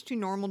pretty much too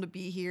normal to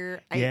be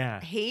here. Yeah.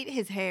 I hate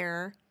his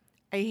hair.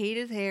 And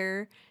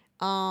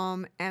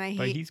I hate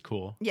But he's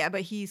cool. yeah,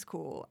 but he's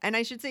cool. And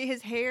I should say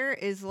his hair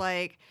is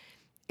like,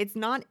 it's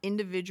not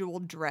individual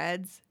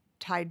dreads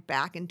tied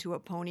back into a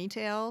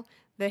ponytail.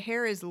 The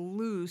hair is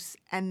loose,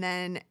 and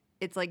then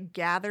it's like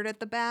gathered at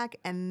the back,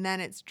 and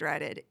then it's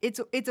dreaded. It's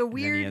a And then he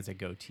weird. has a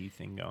goatee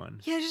thing going.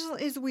 Yeah,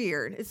 it's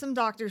weird. It's some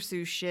Dr.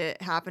 Seuss shit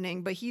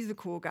happening, but he's a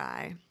cool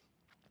guy.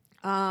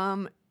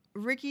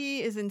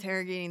 Ricky is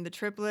interrogating the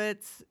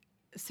triplets,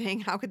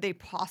 saying how could they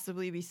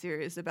possibly be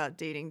serious about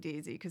dating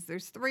Daisy, because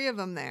there's 3 of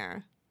them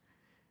there.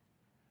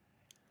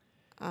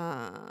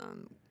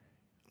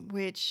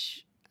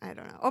 Which I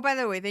don't know. Oh, by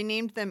the way, they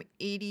named them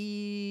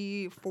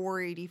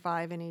 84,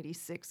 85, and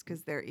 86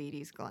 because they're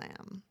 80s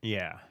glam.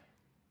 Yeah.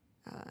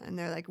 And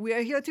they're like, we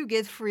are here to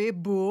get free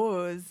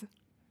booze.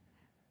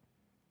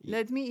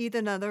 Let me eat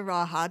another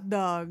raw hot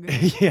dog.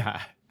 Yeah.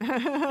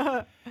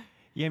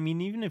 Yeah, I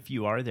mean, even if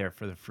you are there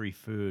for the free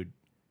food,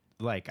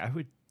 like, I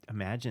would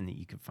imagine that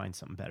you could find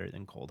something better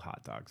than cold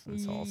hot dogs and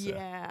salsa.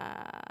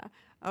 Yeah.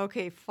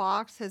 Okay,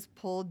 Fox has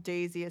pulled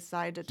Daisy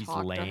aside to He's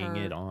talk to laying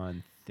her. it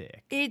on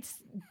thick. It's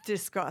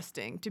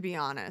disgusting, to be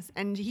honest.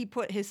 And he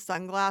put his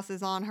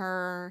sunglasses on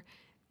her.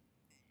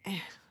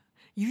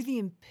 You're the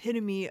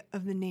epitome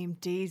of the name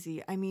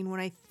Daisy. I mean,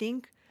 when I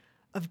think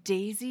of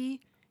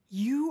Daisy,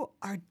 you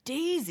are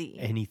Daisy.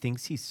 And he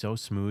thinks he's so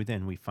smooth,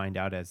 and we find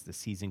out as the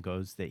season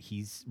goes that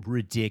he's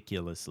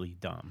ridiculously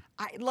dumb.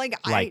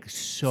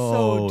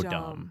 So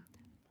dumb.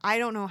 I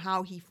don't know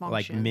how he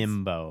functions. Like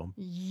Mimbo.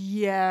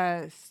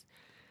 Yes.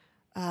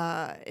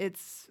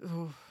 It's.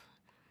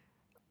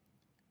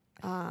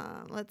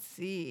 Let's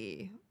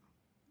see.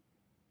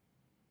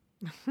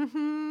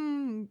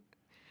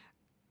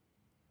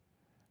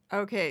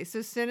 Okay,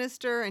 so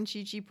Sinister and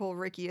Chi-Chi pull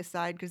Ricky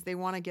aside because they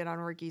want to get on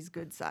Ricky's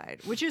good side,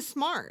 which is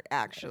smart,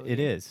 actually. It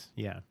is,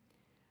 yeah.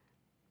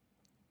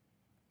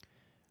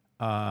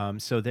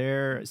 So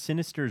they're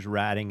Sinister's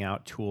ratting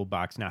out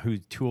Toolbox now. Who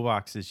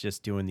Toolbox is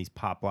just doing these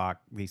pop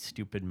lock, these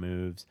stupid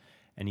moves,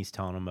 and he's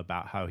telling them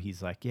about how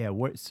he's like, yeah,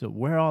 where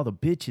are all the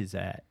bitches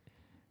at?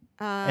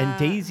 And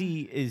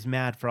Daisy is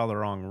mad for all the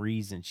wrong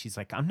reasons. She's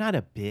like, I'm not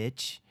a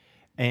bitch,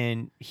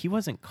 and he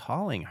wasn't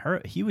calling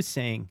her. He was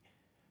saying,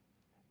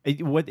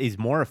 what is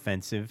more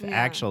offensive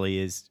actually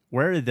is,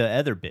 where are the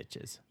other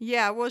bitches?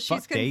 Yeah, well,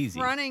 she's Fuck Daisy.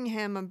 confronting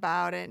him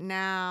about it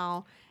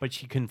now. But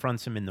she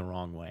confronts him in the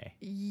wrong way.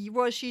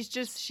 Well, she's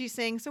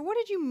saying, so what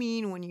did you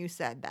mean when you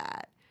said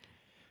that?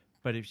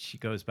 But if she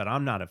goes, but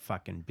I'm not a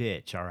fucking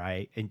bitch, all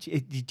right? And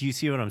do you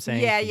see what I'm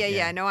saying?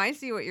 Yeah. No, I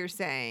see what you're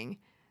saying.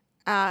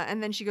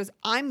 And then she goes,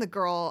 I'm the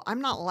girl.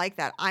 I'm not like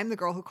that. I'm the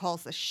girl who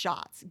calls the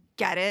shots.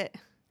 Get it?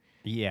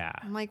 Yeah.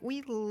 I'm like,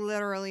 we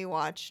literally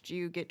watched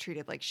you get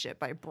treated like shit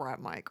by Bret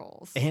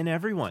Michaels. And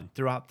everyone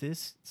throughout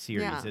this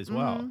series as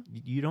well.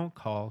 You don't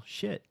call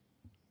shit.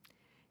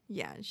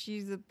 Yeah,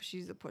 she's a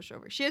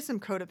pushover. She has some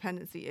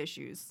codependency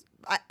issues.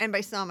 And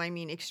by some, I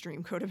mean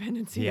extreme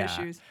codependency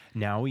issues.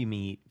 Now we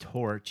meet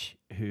Torch,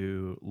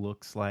 who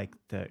looks like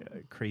the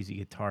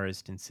crazy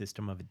guitarist in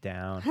System of a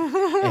Down.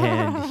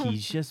 And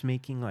he's just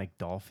making like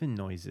dolphin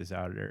noises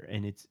out of her.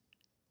 And it's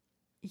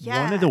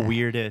one of the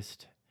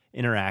weirdest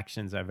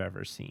interactions I've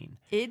ever seen.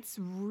 It's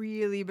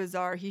really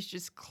bizarre. He's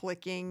just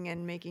clicking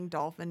and making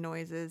dolphin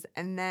noises.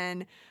 And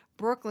then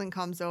Brooklyn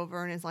comes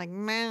over and is like,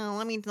 man,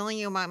 let me tell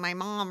you about my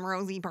mom,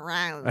 Rosie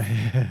Perez.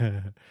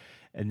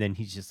 And then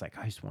he's just like,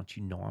 I just want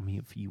you to know I'm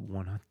here for you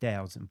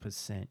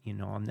 1,000%. You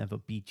know, I'll never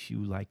beat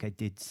you like I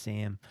did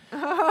Sam.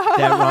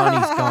 That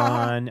Ronnie's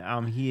gone.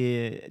 I'm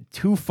here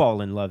to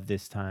fall in love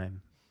this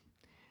time.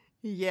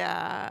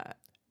 Yeah.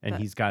 And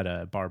he's got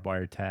a barbed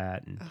wire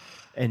tat.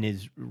 And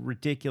as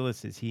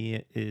ridiculous as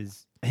he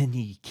is, and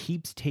he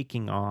keeps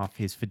taking off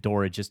his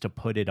fedora just to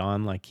put it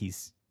on like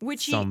he's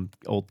some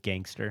old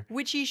gangster.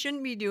 Which he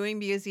shouldn't be doing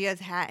because he has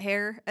hat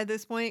hair at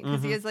this point.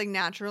 Because he has like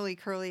naturally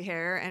curly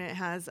hair and it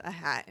has a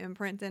hat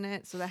imprint in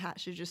it. So the hat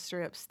should just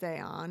straight up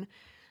stay on.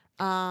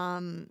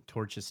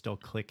 Torch is still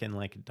clicking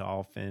like a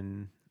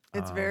dolphin.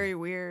 It's very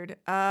weird.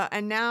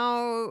 And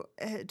now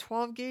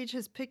 12 Gauge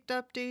has picked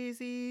up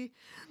Daisy.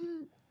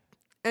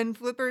 And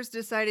Flippers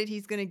decided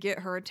he's going to get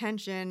her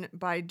attention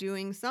by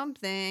doing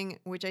something,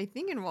 which I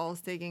think involves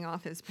taking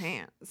off his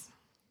pants.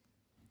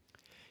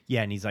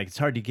 Yeah, and he's like, it's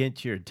hard to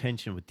get your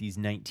attention with these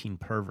 19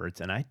 perverts.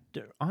 And I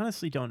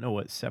honestly don't know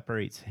what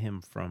separates him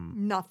from...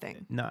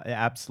 Nothing.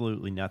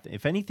 Absolutely nothing.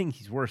 If anything,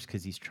 he's worse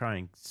because he's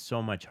trying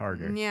so much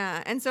harder.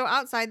 Yeah, and so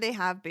outside they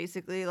have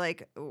basically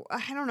like,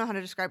 I don't know how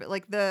to describe it,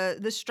 like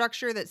the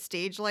structure that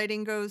stage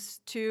lighting goes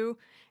to,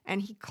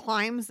 and he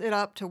climbs it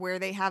up to where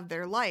they have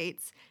their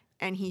lights,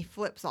 and he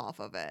flips off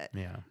of it.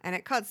 Yeah. And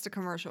it cuts to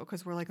commercial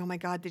because we're like, oh my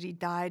God, did he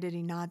die? Did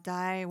he not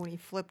die when he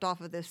flipped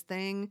off of this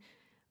thing?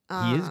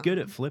 He is good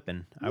at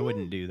flipping. I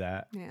wouldn't do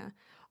that.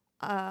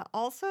 Yeah.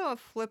 Also, a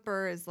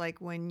flipper is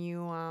like when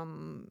you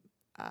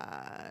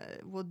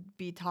will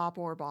be top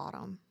or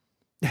bottom.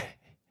 Yeah,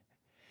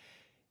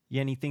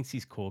 and he thinks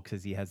he's cool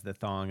because he has the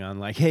thong on.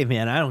 Like, hey,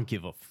 man, I don't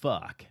give a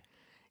fuck.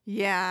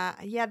 Yeah.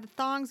 The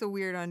thong's a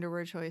weird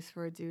underwear choice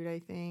for a dude, I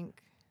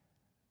think.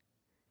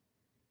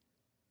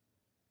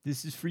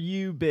 This is for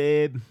you,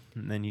 babe.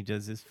 And then he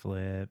does his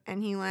flip.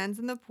 And he lands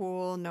in the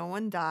pool. No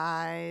one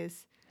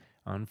dies.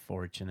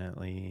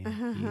 Unfortunately,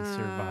 he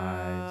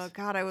survives.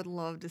 God, I would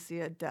love to see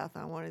a death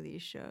on one of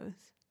these shows.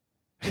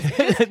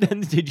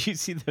 Then did you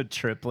see the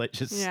triplet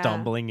just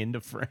stumbling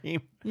into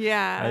frame?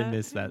 Yeah. I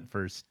missed that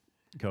first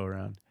go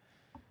around.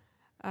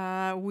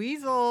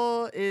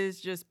 Weasel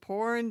is just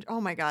pouring. Oh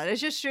my God. It's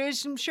just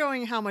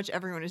showing how much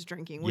everyone is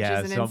drinking, which is an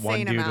insane amount.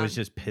 One dude was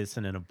just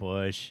pissing in a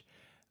bush.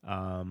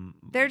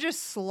 They're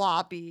just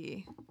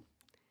sloppy.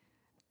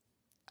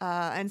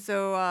 And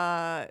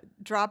so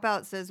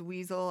Dropout says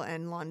Weasel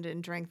and London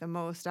drank the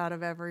most out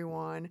of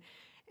everyone.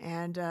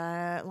 And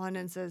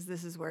London says,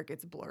 this is where it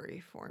gets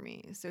blurry for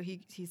me. So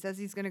he says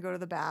he's going to go to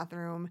the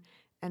bathroom.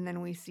 And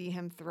then we see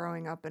him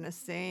throwing up in a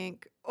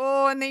sink.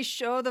 Oh, and they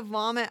show the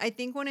vomit. I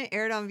think when it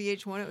aired on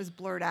VH1, it was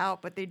blurred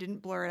out, but they didn't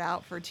blur it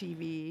out for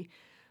TV.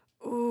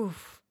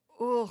 Oof.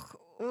 Ugh.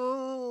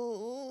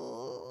 Ooh.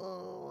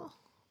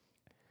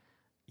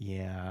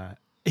 Yeah.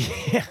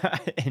 Yeah.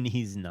 And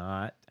he's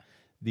not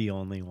the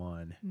only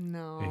one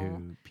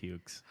who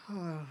pukes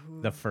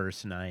the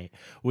first night.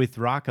 With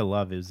Rock of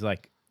Love, it was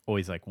like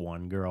always like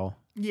one girl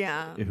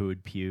who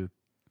would puke.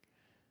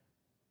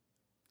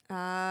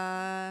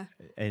 And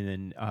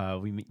then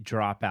we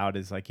drop out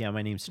as like, yeah,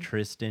 my name's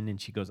Tristan. And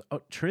she goes,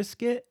 oh,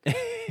 Trisket?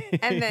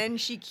 And then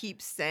she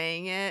keeps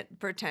saying it,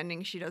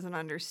 pretending she doesn't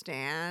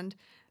understand.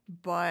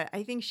 But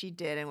I think she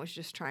did and was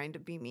just trying to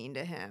be mean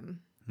to him.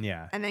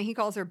 Yeah. And then he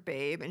calls her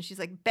babe. And she's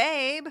like,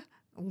 babe?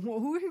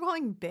 Who are you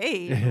calling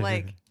babe?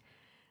 Like,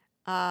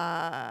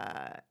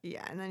 yeah.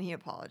 And then he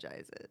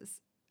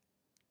apologizes.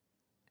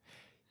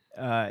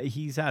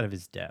 He's out of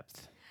his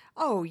depth.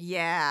 Oh,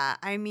 yeah.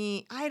 I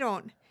mean,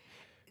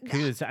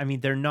 Because, I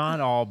mean, they're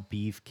not all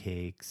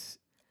beefcakes.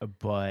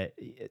 but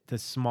the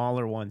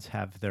smaller ones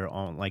have their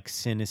own, like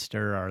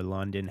Sinister or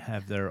London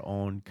have their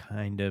own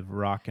kind of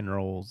rock and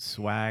roll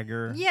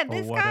swagger Yeah, or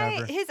this guy,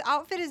 whatever. his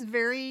outfit is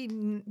very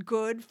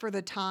good for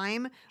the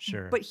time,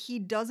 Sure. but he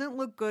doesn't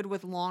look good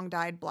with long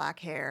dyed black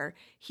hair.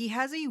 He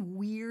has a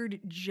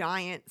weird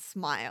giant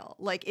smile.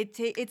 Like it's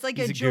like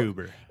He's a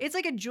goober. it's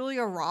like a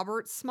Julia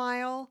Roberts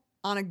smile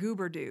on a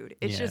goober dude.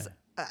 It's Yeah. just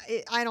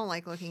I don't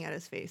like looking at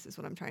his face is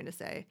what I'm trying to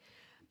say.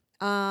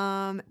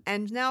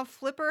 And now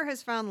Flipper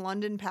has found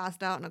London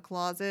passed out in a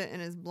closet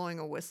and is blowing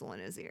a whistle in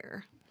his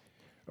ear.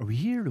 Are we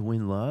here to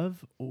win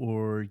love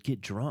or get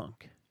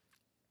drunk?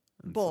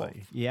 It's Both.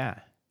 like, yeah.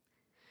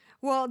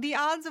 Well, the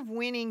odds of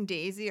winning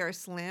Daisy are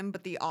slim,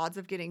 but the odds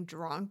of getting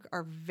drunk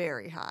are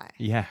very high.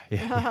 Yeah.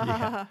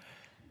 Yeah.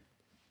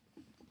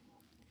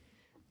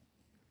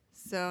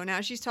 So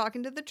now she's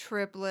talking to the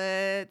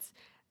triplets,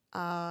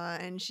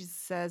 and she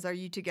says, "Are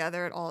you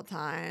together at all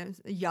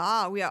times?"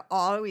 Yeah, we are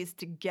always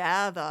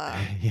together.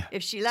 Yeah.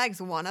 If she likes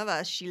one of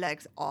us, she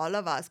likes all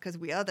of us because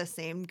we are the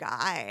same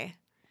guy.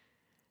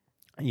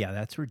 Yeah,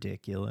 that's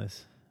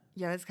ridiculous.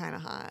 Yeah, it's kind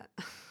of hot.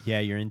 Yeah,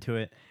 you're into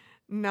it?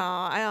 No,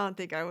 I don't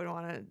think I would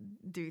want to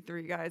do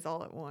 3 guys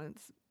all at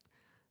once.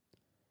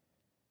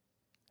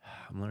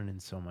 I'm learning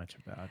so much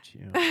about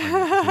you.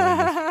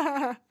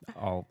 I'm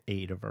all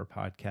 8 of our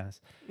podcasts.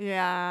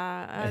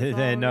 Yeah.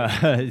 Then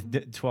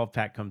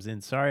 12-pack comes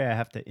in. Sorry, I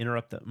have to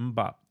interrupt the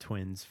Mbop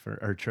twins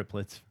or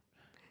triplets.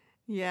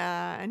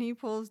 Yeah, and he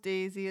pulls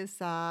Daisy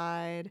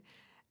aside,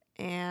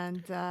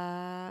 and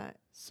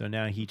So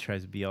now he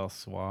tries to be all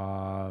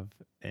suave,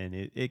 and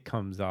it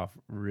comes off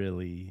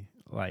really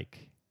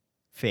like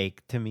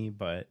fake to me,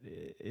 but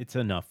it's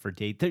enough for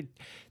date.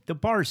 The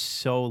bar's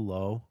so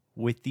low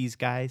with these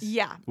guys.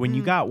 yeah, When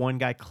you got one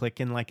guy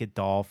clicking like a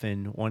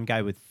dolphin, one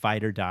guy with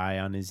fight or die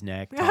on his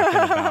neck talking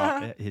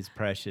about his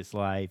precious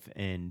life,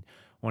 and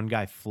one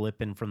guy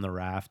flipping from the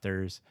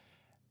rafters.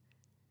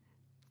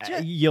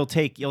 You'll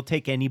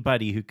take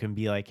anybody who can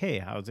be like, "Hey,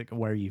 how's it?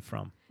 Where are you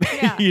from?"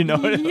 yeah, You know?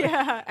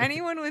 yeah,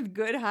 anyone with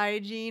good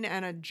hygiene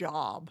and a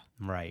job.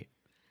 Right.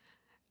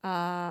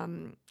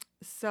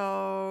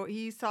 So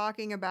he's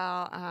talking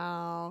about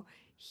how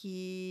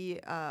he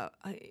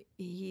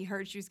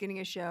heard she was getting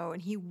a show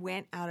and he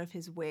went out of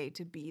his way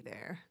to be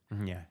there.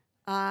 Yeah.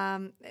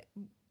 Um,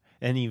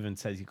 And he even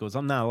says, he goes,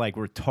 "I'm not like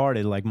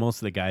retarded like most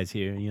of the guys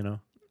here, you know?"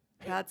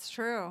 that's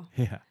true.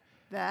 Yeah.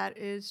 That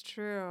is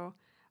true.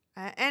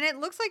 And it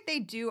looks like they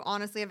do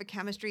honestly have a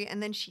chemistry.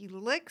 And then she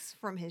licks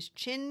from his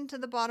chin to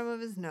the bottom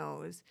of his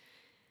nose.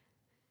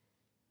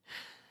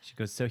 She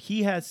goes, "So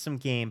he has some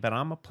game, but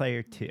I'm a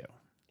player too."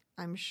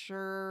 I'm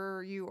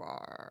sure you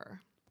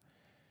are.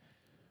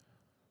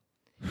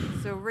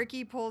 So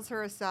Ricky pulls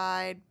her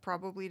aside,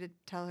 probably to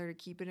tell her to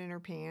keep it in her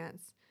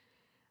pants.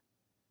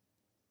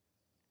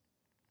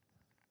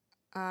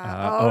 She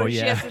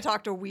yeah. has to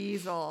talk to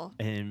Weasel.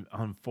 And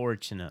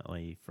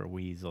unfortunately for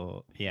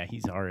Weasel, yeah,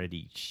 he's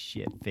already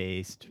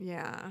shit-faced,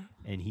 Yeah.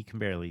 and he can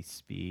barely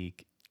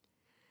speak.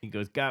 He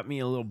goes, "Got me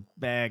a little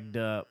bagged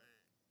up."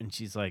 And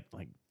she's like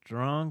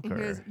drunk? And he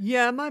Or goes,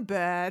 "Yeah, my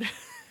bad."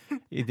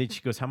 then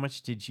she goes, "How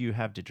much did you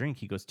have to drink?"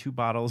 He goes, 2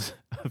 bottles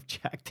of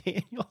Jack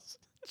Daniels.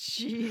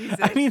 Jesus.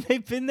 I mean,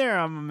 they've been there,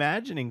 I'm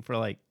imagining, for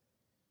like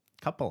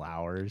a couple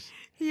hours.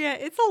 Yeah,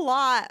 it's a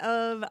lot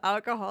of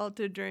alcohol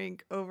to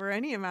drink over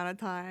any amount of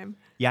time.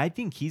 Yeah, I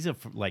think he's a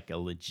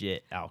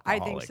legit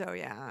alcoholic. I think so,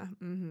 yeah.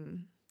 Mm-hmm.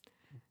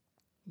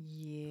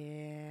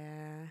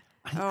 Yeah.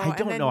 I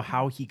don't know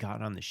how he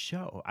got on the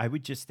show. I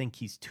would just think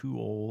he's too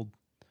old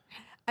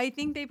I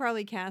think they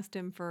probably cast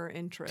him for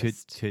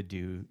interest to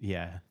do,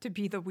 yeah. to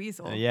be the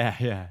Weasel.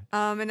 Yeah.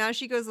 And now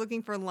she goes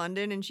looking for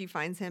London and she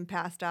finds him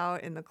passed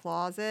out in the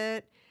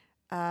closet.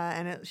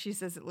 She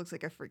says it looks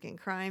like a freaking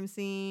crime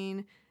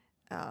scene.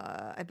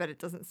 I bet it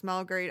doesn't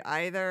smell great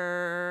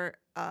either.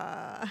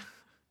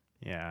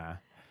 Yeah.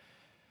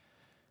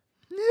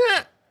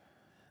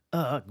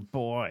 Ugh,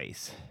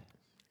 boys.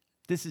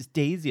 This is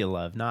Daisy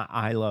Love, not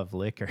I Love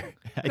Liquor.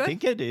 I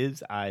think it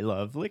is I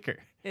Love Liquor.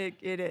 It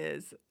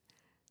is.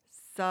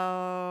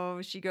 So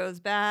she goes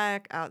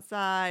back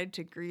outside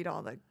to greet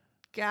all the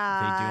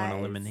guys. They do an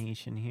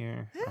elimination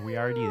here. Are we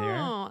already there?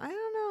 I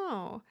don't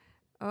know.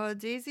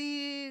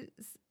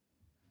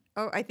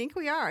 I think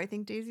we are. I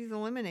think Daisy's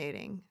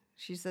eliminating.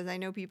 She says, "I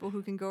know people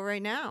who can go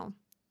right now."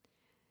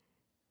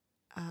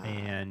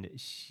 And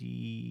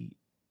she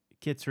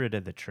gets rid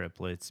of the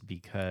triplets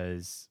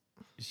because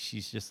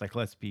she's just like,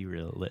 let's be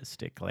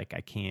realistic. Like,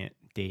 I can't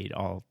date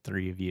all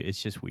 3 of you.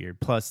 It's just weird.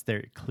 Plus,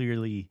 they're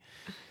clearly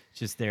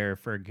just there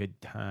for a good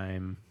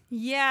time.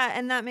 Yeah,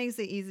 and that makes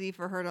it easy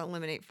for her to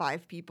eliminate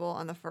 5 people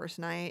on the first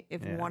night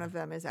if one of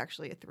them is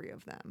actually a 3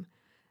 of them.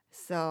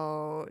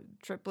 So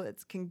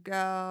triplets can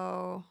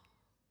go.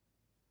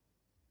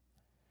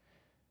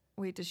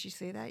 Wait, does she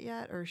say that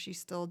yet? Or is she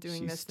still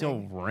doing this She's still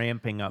thing?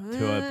 ramping up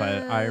to it,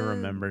 but I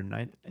remember,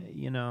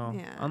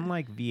 Yeah.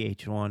 unlike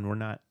VH1, we're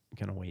not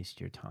going to waste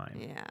your time.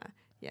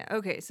 Yeah.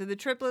 Okay, so the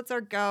triplets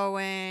are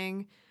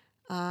going.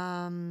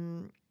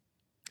 And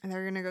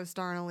they're going to go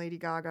star in a Lady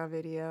Gaga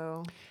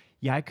video.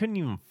 Yeah, I couldn't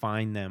even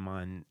find them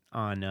on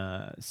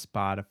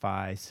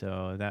Spotify,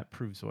 so that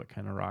proves what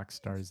kind of rock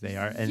stars they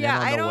are. And then Yeah,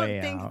 on I the don't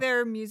way think out,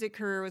 their music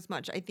career was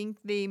much. I think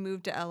they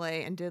moved to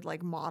LA and did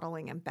like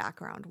modeling and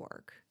background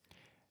work.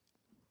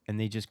 and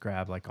they just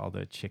grab like all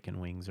the chicken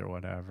wings or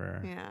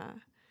whatever. Yeah.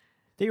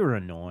 They were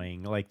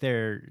annoying. Like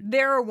their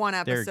They're a one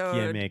their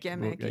episode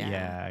gimmick,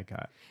 yeah. I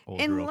got old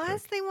real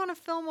Unless quick. they want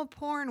to film a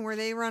porn where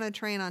they run a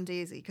train on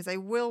Daisy, because I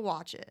will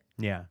watch it.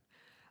 Yeah,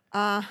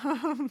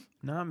 Um,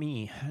 not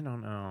me. I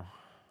don't know.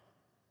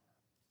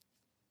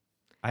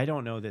 I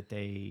don't know that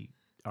they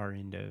are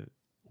into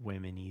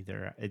women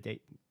either.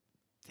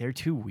 They're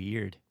too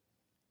weird.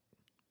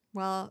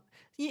 well,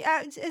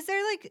 yeah, is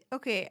there like,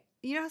 okay,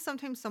 you know how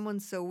sometimes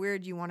someone's so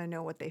weird you want to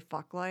know what they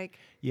fuck like?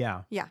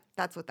 Yeah, Yeah,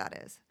 that's what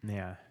that is.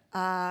 yeah.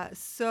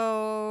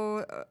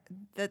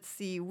 Let's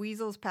see.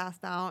 Weasel's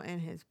passed out in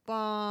his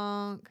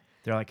bunk.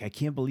 They're like, I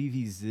can't believe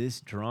he's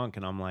this drunk,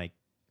 and I'm like,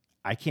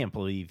 I can't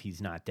believe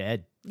he's not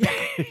dead. Yeah.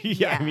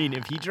 Yeah, I mean,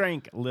 if he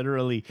drank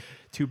literally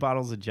 2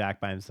 bottles of Jack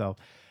by himself,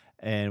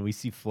 and we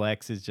see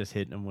Flex is just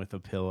hitting him with a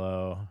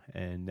pillow,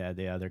 and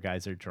the other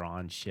guys are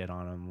drawing shit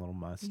on him, little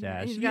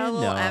mustache. He's got a You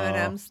little know.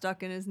 M&M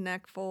stuck in his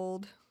neck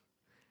fold.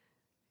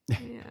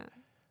 Yeah.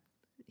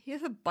 He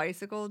has a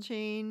bicycle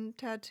chain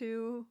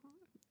tattoo.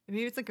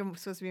 Maybe it's like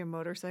supposed to be a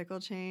motorcycle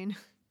chain.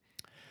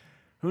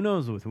 Who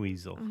knows with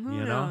Weasel? Who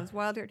you knows? know?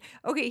 Wild Heart.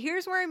 Okay,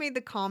 here's where I made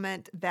the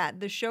comment that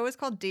the show is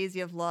called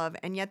Daisy of Love,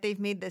 and yet they've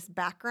made this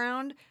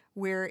background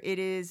where it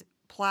is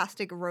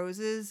plastic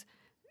roses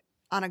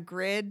on a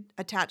grid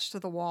attached to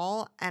the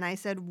wall. And I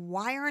said,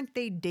 why aren't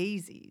they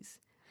daisies?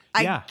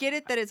 Yeah. I get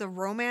it that it's a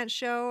romance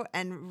show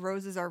and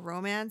roses are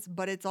romance,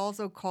 but it's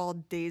also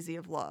called Daisy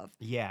of Love.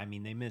 Yeah, I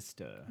mean, they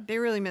missed They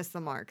really missed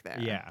the mark there.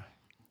 Yeah.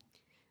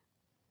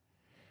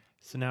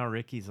 So now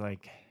Ricky's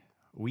like,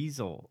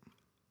 Weasel,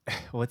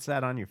 what's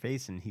that on your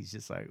face? And he's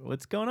just like,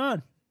 what's going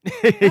on?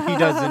 He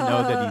doesn't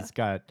know that he's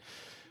got,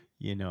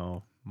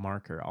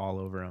 marker all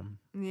over him.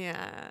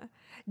 Yeah.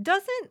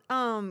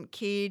 Doesn't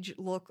Cage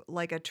look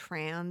like a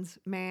trans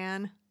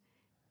man?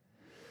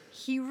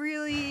 He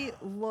really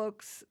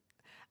looks,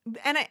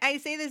 and I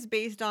say this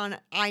based on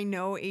I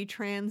know a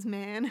trans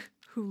man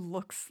who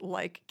looks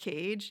like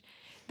Cage.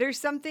 There's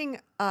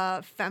something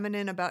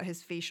feminine about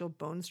his facial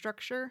bone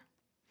structure.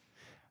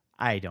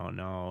 I don't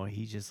know.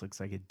 He just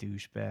looks like a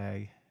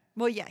douchebag.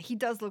 Well, yeah, he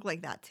does look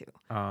like that too.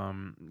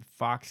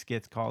 Fox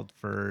gets called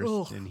first,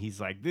 Ugh. and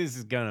he's like, this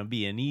is going to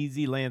be an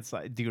easy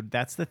landslide. Dude,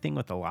 that's the thing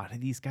with a lot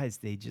of these guys.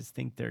 They just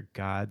think they're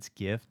God's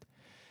gift.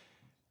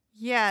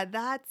 Yeah,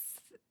 that's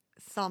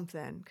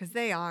something, because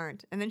they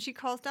aren't. And then she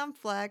calls down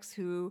Flex,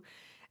 who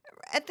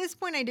at this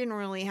point I didn't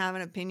really have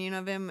an opinion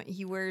of him.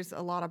 He wears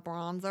a lot of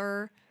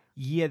bronzer.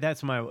 Yeah,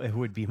 it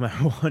would be my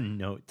one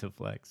note to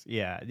Flex.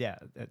 Yeah,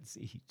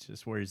 he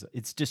just wears,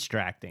 it's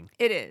distracting.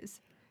 It is.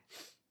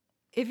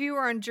 If you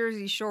were on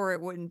Jersey Shore,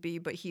 it wouldn't be,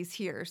 but he's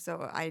here,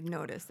 so I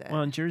noticed it.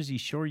 Well, in Jersey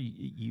Shore,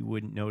 you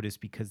wouldn't notice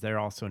because they're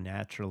also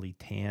naturally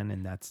tan,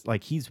 and that's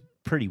like he's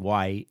pretty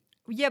white.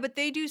 Yeah, but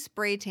they do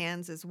spray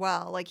tans as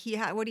well. Like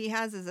what he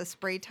has is a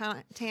spray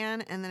tan,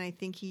 and then I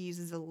think he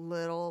uses a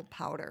little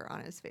powder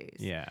on his face.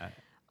 Yeah.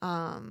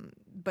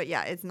 But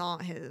yeah, it's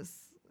not his.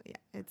 Yeah,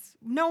 it's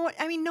no one.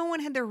 I mean, no one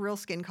had their real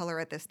skin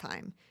color at this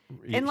time,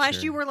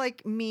 unless you were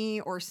like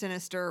me or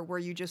Sinister, where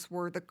you just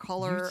were the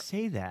color. You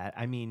say that.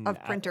 I mean,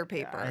 of printer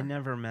paper. I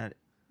never met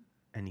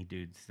any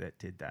dudes that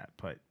did that,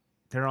 but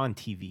they're on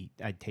TV.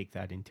 I'd take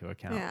that into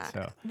account. Yeah.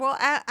 So. Well,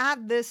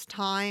 at this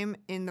time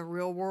in the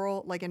real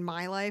world, like in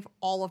my life,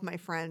 all of my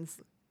friends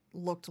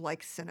looked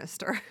like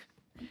Sinister.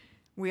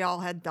 We all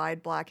had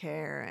dyed black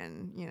hair,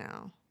 and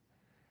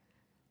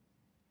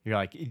You're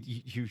like,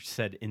 you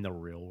said in the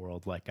real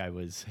world, like I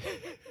was.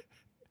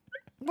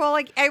 Well,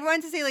 like I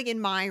wanted to say, like in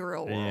my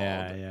real world.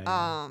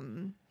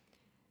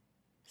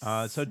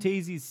 Yeah. So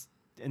Daisy's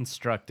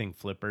instructing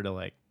Flipper to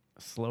like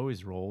slow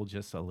his roll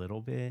just a little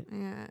bit.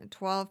 Yeah,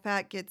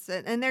 12-pack gets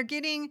it, and they're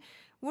getting.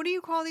 What do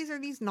you call these? Are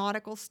these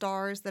nautical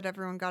stars that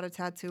everyone got a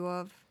tattoo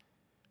of?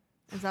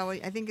 Is that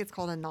what I think it's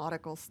called? A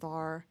nautical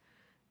star.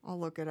 I'll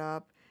look it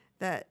up.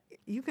 That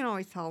you can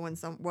always tell when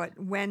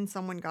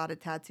someone got a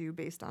tattoo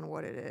based on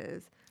what it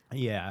is.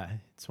 Yeah,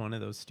 it's one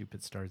of those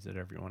stupid stars that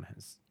everyone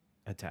has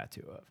a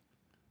tattoo of.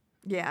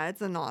 Yeah,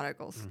 it's a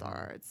nautical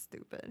star. It's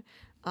stupid.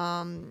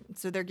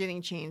 So they're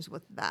getting changed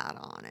with that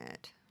on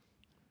it.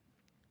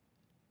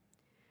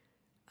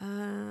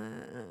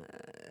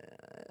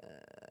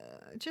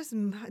 Just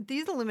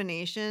these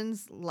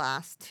eliminations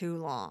last too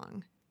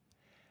long.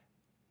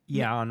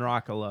 Yeah, on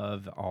Rock of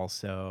Love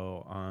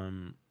also.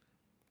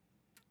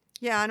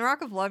 Yeah, on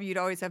Rock of Love, you'd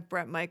always have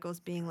Bret Michaels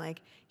being like,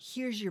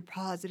 here's your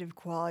positive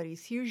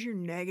qualities, here's your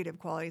negative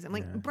qualities. I'm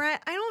like,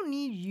 Bret, I don't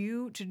need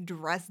you to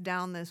dress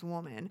down this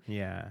woman.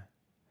 Yeah.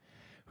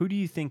 Who do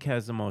you think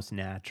has the most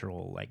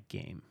natural like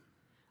game?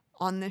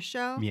 On this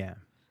show? Yeah.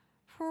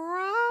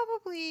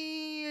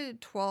 Probably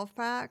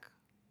 12-pack.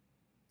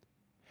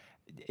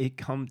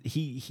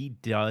 He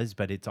does,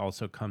 but it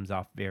also comes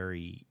off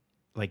very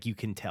like you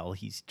can tell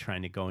he's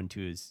trying to go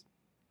into his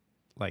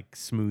like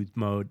smooth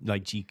mode,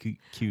 like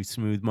GQ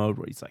smooth mode,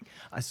 where he's like,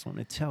 I just want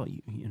to tell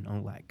you,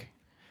 like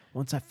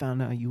once I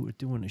found out you were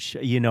doing a show,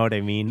 you know what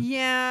I mean?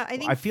 Yeah, I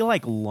think I feel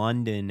like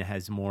London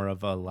has more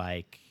of a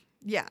like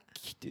yeah.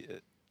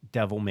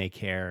 devil may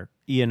care,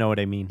 you know what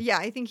I mean? Yeah,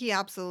 I think he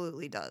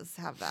absolutely does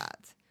have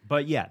that.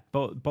 But yeah,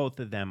 both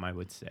of them, I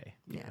would say.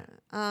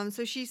 Yeah.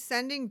 So she's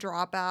sending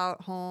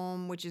Dropout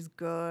home, which is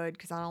good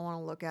because I don't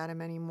want to look at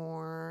him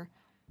anymore.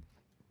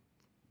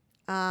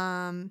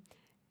 And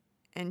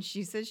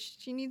she says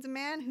she needs a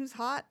man who's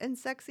hot and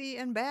sexy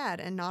and bad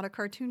and not a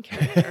cartoon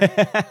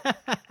character.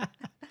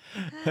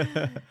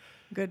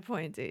 Good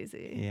point,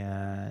 Daisy.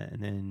 Yeah,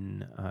 and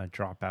then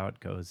Dropout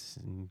goes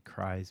and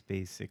cries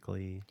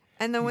basically.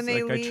 And then when He's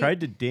they like, leave, I tried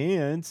to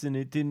dance and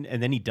it didn't,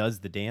 and then he does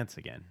the dance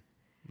again.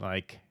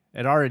 Like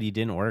it already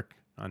didn't work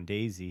on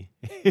Daisy.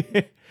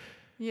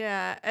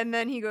 yeah, and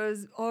then he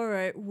goes, "All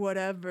right,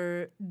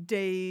 whatever,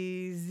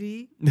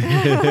 Daisy."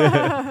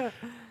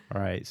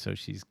 All right, so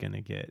she's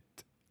gonna get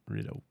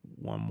rid of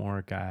one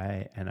more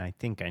guy, and I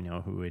think I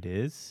know who it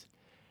is.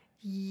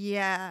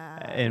 Yeah.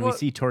 And we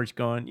see Torch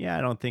going, yeah,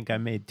 I don't think I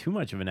made too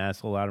much of an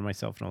asshole out of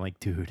myself. And I'm like,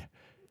 dude,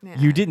 yeah.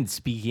 you didn't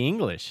speak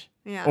English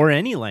or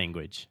any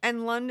language.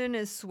 And London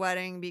is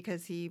sweating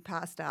because he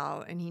passed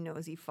out and he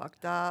knows he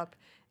fucked up.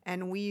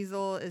 And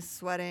Weasel is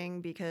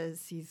sweating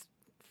because he's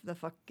the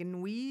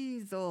fucking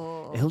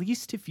Weasel. At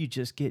least if you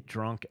just get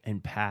drunk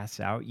and pass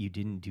out, you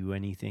didn't do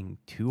anything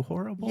too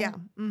horrible. Yeah.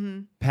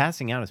 Mm-hmm.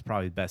 Passing out is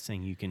probably the best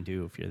thing you can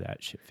do if you're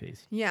that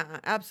shit-faced. Yeah,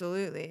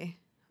 absolutely.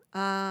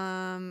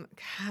 God,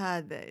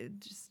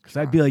 just because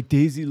I'd be like,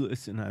 Daisy,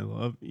 listen, I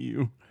love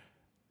you.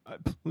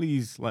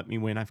 Please let me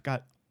win. I've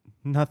got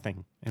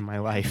nothing in my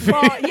life.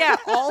 Well, yeah,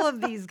 all of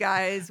these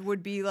guys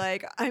would be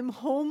like, I'm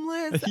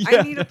homeless.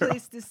 I need a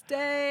place to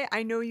stay.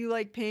 I know you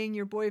like paying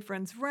your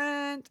boyfriend's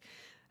rent.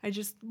 I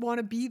just want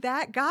to be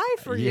that guy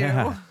for you.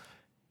 I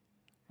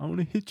want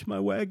to hitch my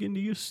wagon to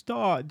your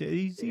star,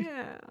 Daisy.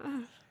 Yeah.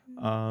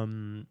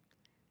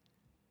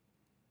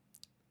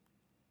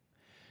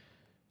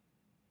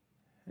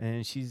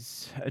 And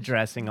she's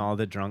addressing all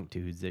the drunk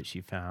dudes that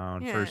she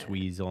found. Yeah. First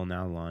Weasel,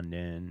 now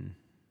London.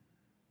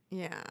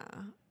 Yeah.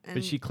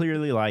 But she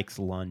clearly likes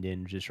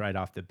London just right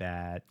off the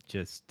bat.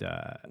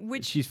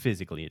 She's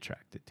physically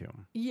attracted to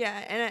him.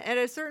 Yeah, and at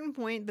a certain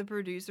point, the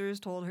producers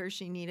told her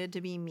she needed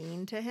to be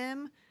mean to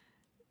him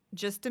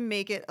just to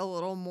make it a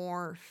little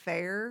more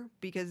fair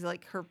because,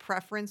 like, her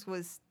preference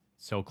was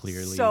so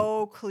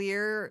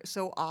clear,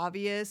 so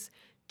obvious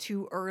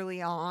too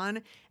early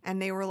on.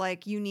 And they were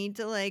like, you need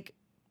to, like,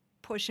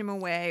 push him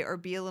away or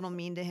be a little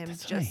mean to him.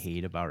 That's what I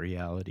hate about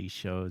reality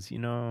shows. You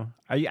know,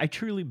 I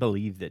truly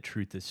believe that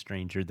truth is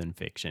stranger than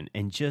fiction,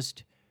 and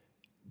just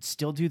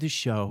still do the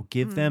show,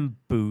 give them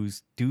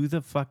booze, do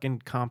the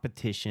fucking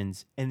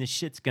competitions, and the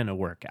shit's gonna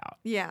work out.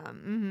 Yeah.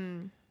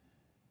 Mm-hmm.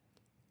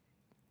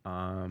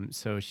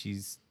 So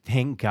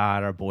thank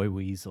God our boy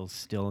Weasel's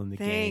still in the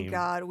game. Thank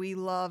God, we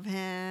love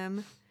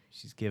him.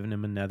 She's giving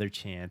him another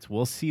chance.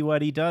 We'll see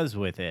what he does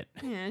with it.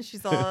 Yeah,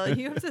 she's all,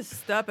 you have to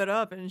step it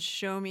up and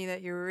show me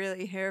that you're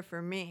really here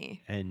for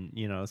me. And,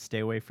 stay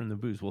away from the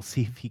booze. We'll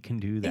see if he can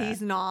do that. He's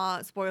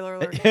not. Spoiler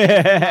alert. He's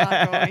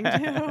not going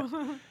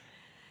to.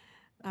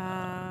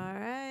 All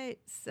right.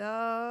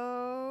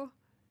 So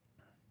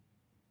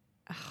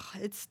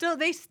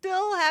they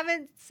still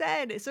haven't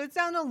said. So it's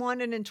down to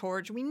London and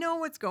Torch. We know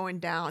what's going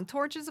down.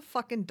 Torch is a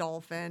fucking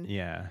dolphin.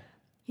 Yeah.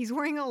 He's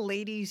wearing a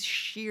lady's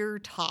sheer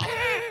top.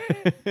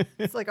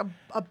 It's like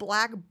a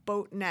black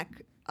boat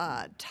neck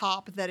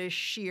top that is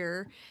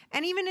sheer.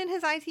 And even in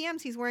his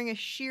ITMs, he's wearing a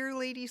sheer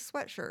lady's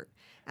sweatshirt.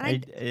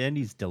 And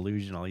he's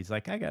delusional. He's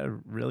like, I got a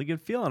really good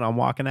feeling I'm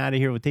walking out of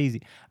here with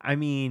Daisy. I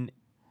mean,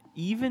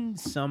 even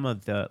some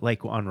of the,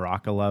 like on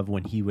Rockalove,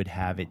 when he would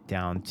have it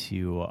down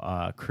to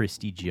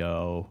Christy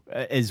Joe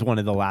as one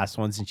of the last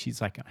ones. And she's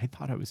like, I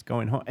thought I was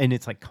going home. And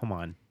it's like, come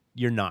on,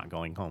 you're not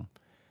going home.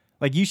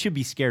 Like, you should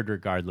be scared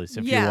regardless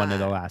if you're one of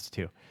the last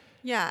two.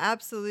 Yeah,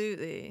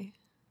 absolutely.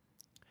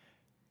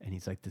 And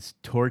he's like, this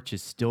torch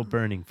is still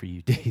burning for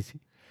you, Daisy.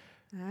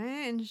 All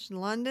right, and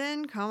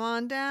London, come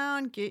on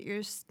down, get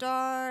your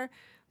star,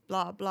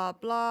 blah, blah,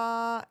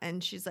 blah.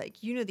 And she's like,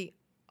 the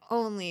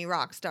only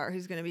rock star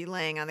who's going to be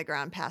laying on the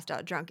ground passed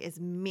out drunk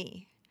is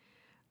me.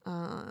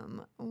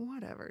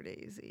 Whatever,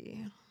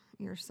 Daisy.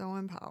 You're so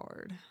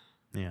empowered.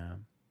 Yeah.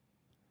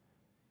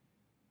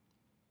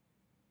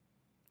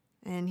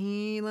 And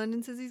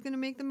London says he's going to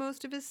make the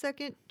most of his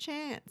second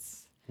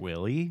chance.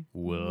 Will he?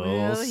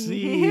 We'll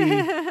see.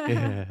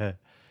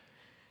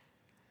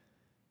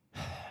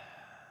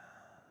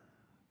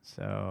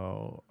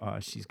 So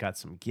she's got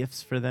some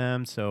gifts for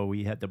them. So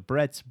we had the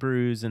Brett's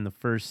Brews in the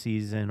first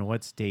season.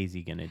 What's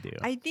Daisy going to do?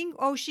 I think,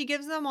 she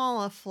gives them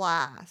all a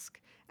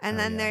flask. And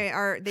then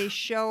they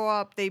show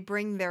up, they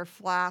bring their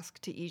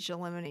flask to each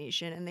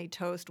elimination, and they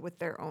toast with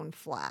their own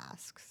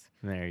flasks.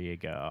 There you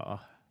go.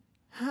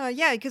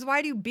 Yeah, because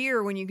why do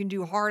beer when you can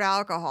do hard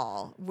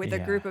alcohol with a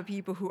group of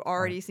people who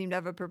already seem to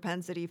have a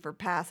propensity for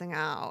passing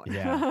out?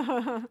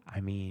 Yeah.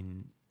 I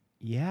mean,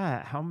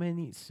 how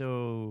many?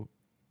 So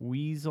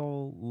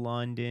Weasel,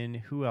 London.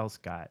 Who else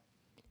got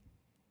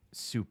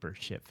super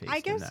shit faced?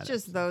 I guess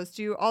just those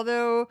two.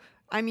 Although,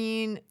 I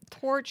mean,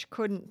 Torch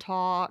couldn't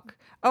talk.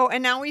 Oh,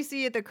 and now we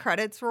see at the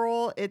credits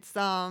roll, it's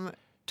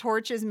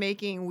Torch is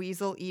making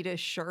Weasel eat his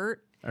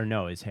shirt. Or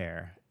no, his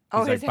hair.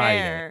 Oh, He's his like,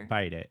 hair.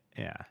 Bite it.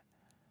 Yeah.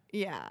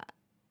 Yeah.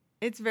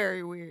 It's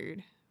very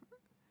weird.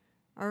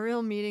 A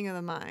real meeting of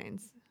the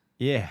minds.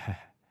 Yeah.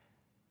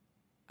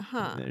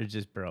 Huh. They're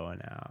just broing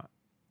out.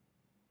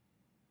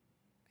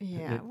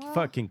 Yeah.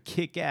 Fucking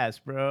kick ass,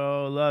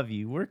 bro. Love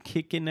you. We're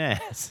kicking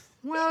ass.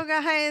 Well,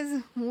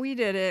 guys, we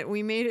did it.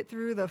 We made it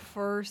through the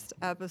first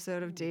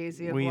episode of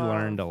Daisy of Love. We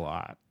learned a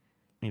lot.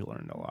 You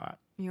want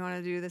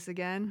to do this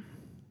again?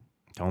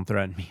 Don't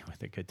threaten me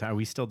with a good time. Are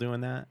we still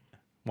doing that?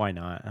 Why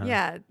not? Huh?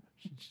 Yeah.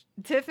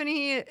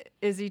 Tiffany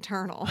is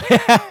eternal.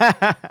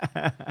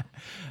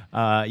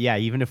 Yeah,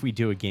 even if we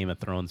do a Game of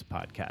Thrones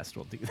podcast,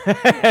 we'll do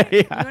that. Yeah.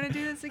 You want to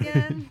do this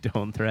again?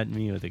 Don't threaten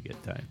me with a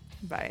good time.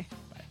 Bye.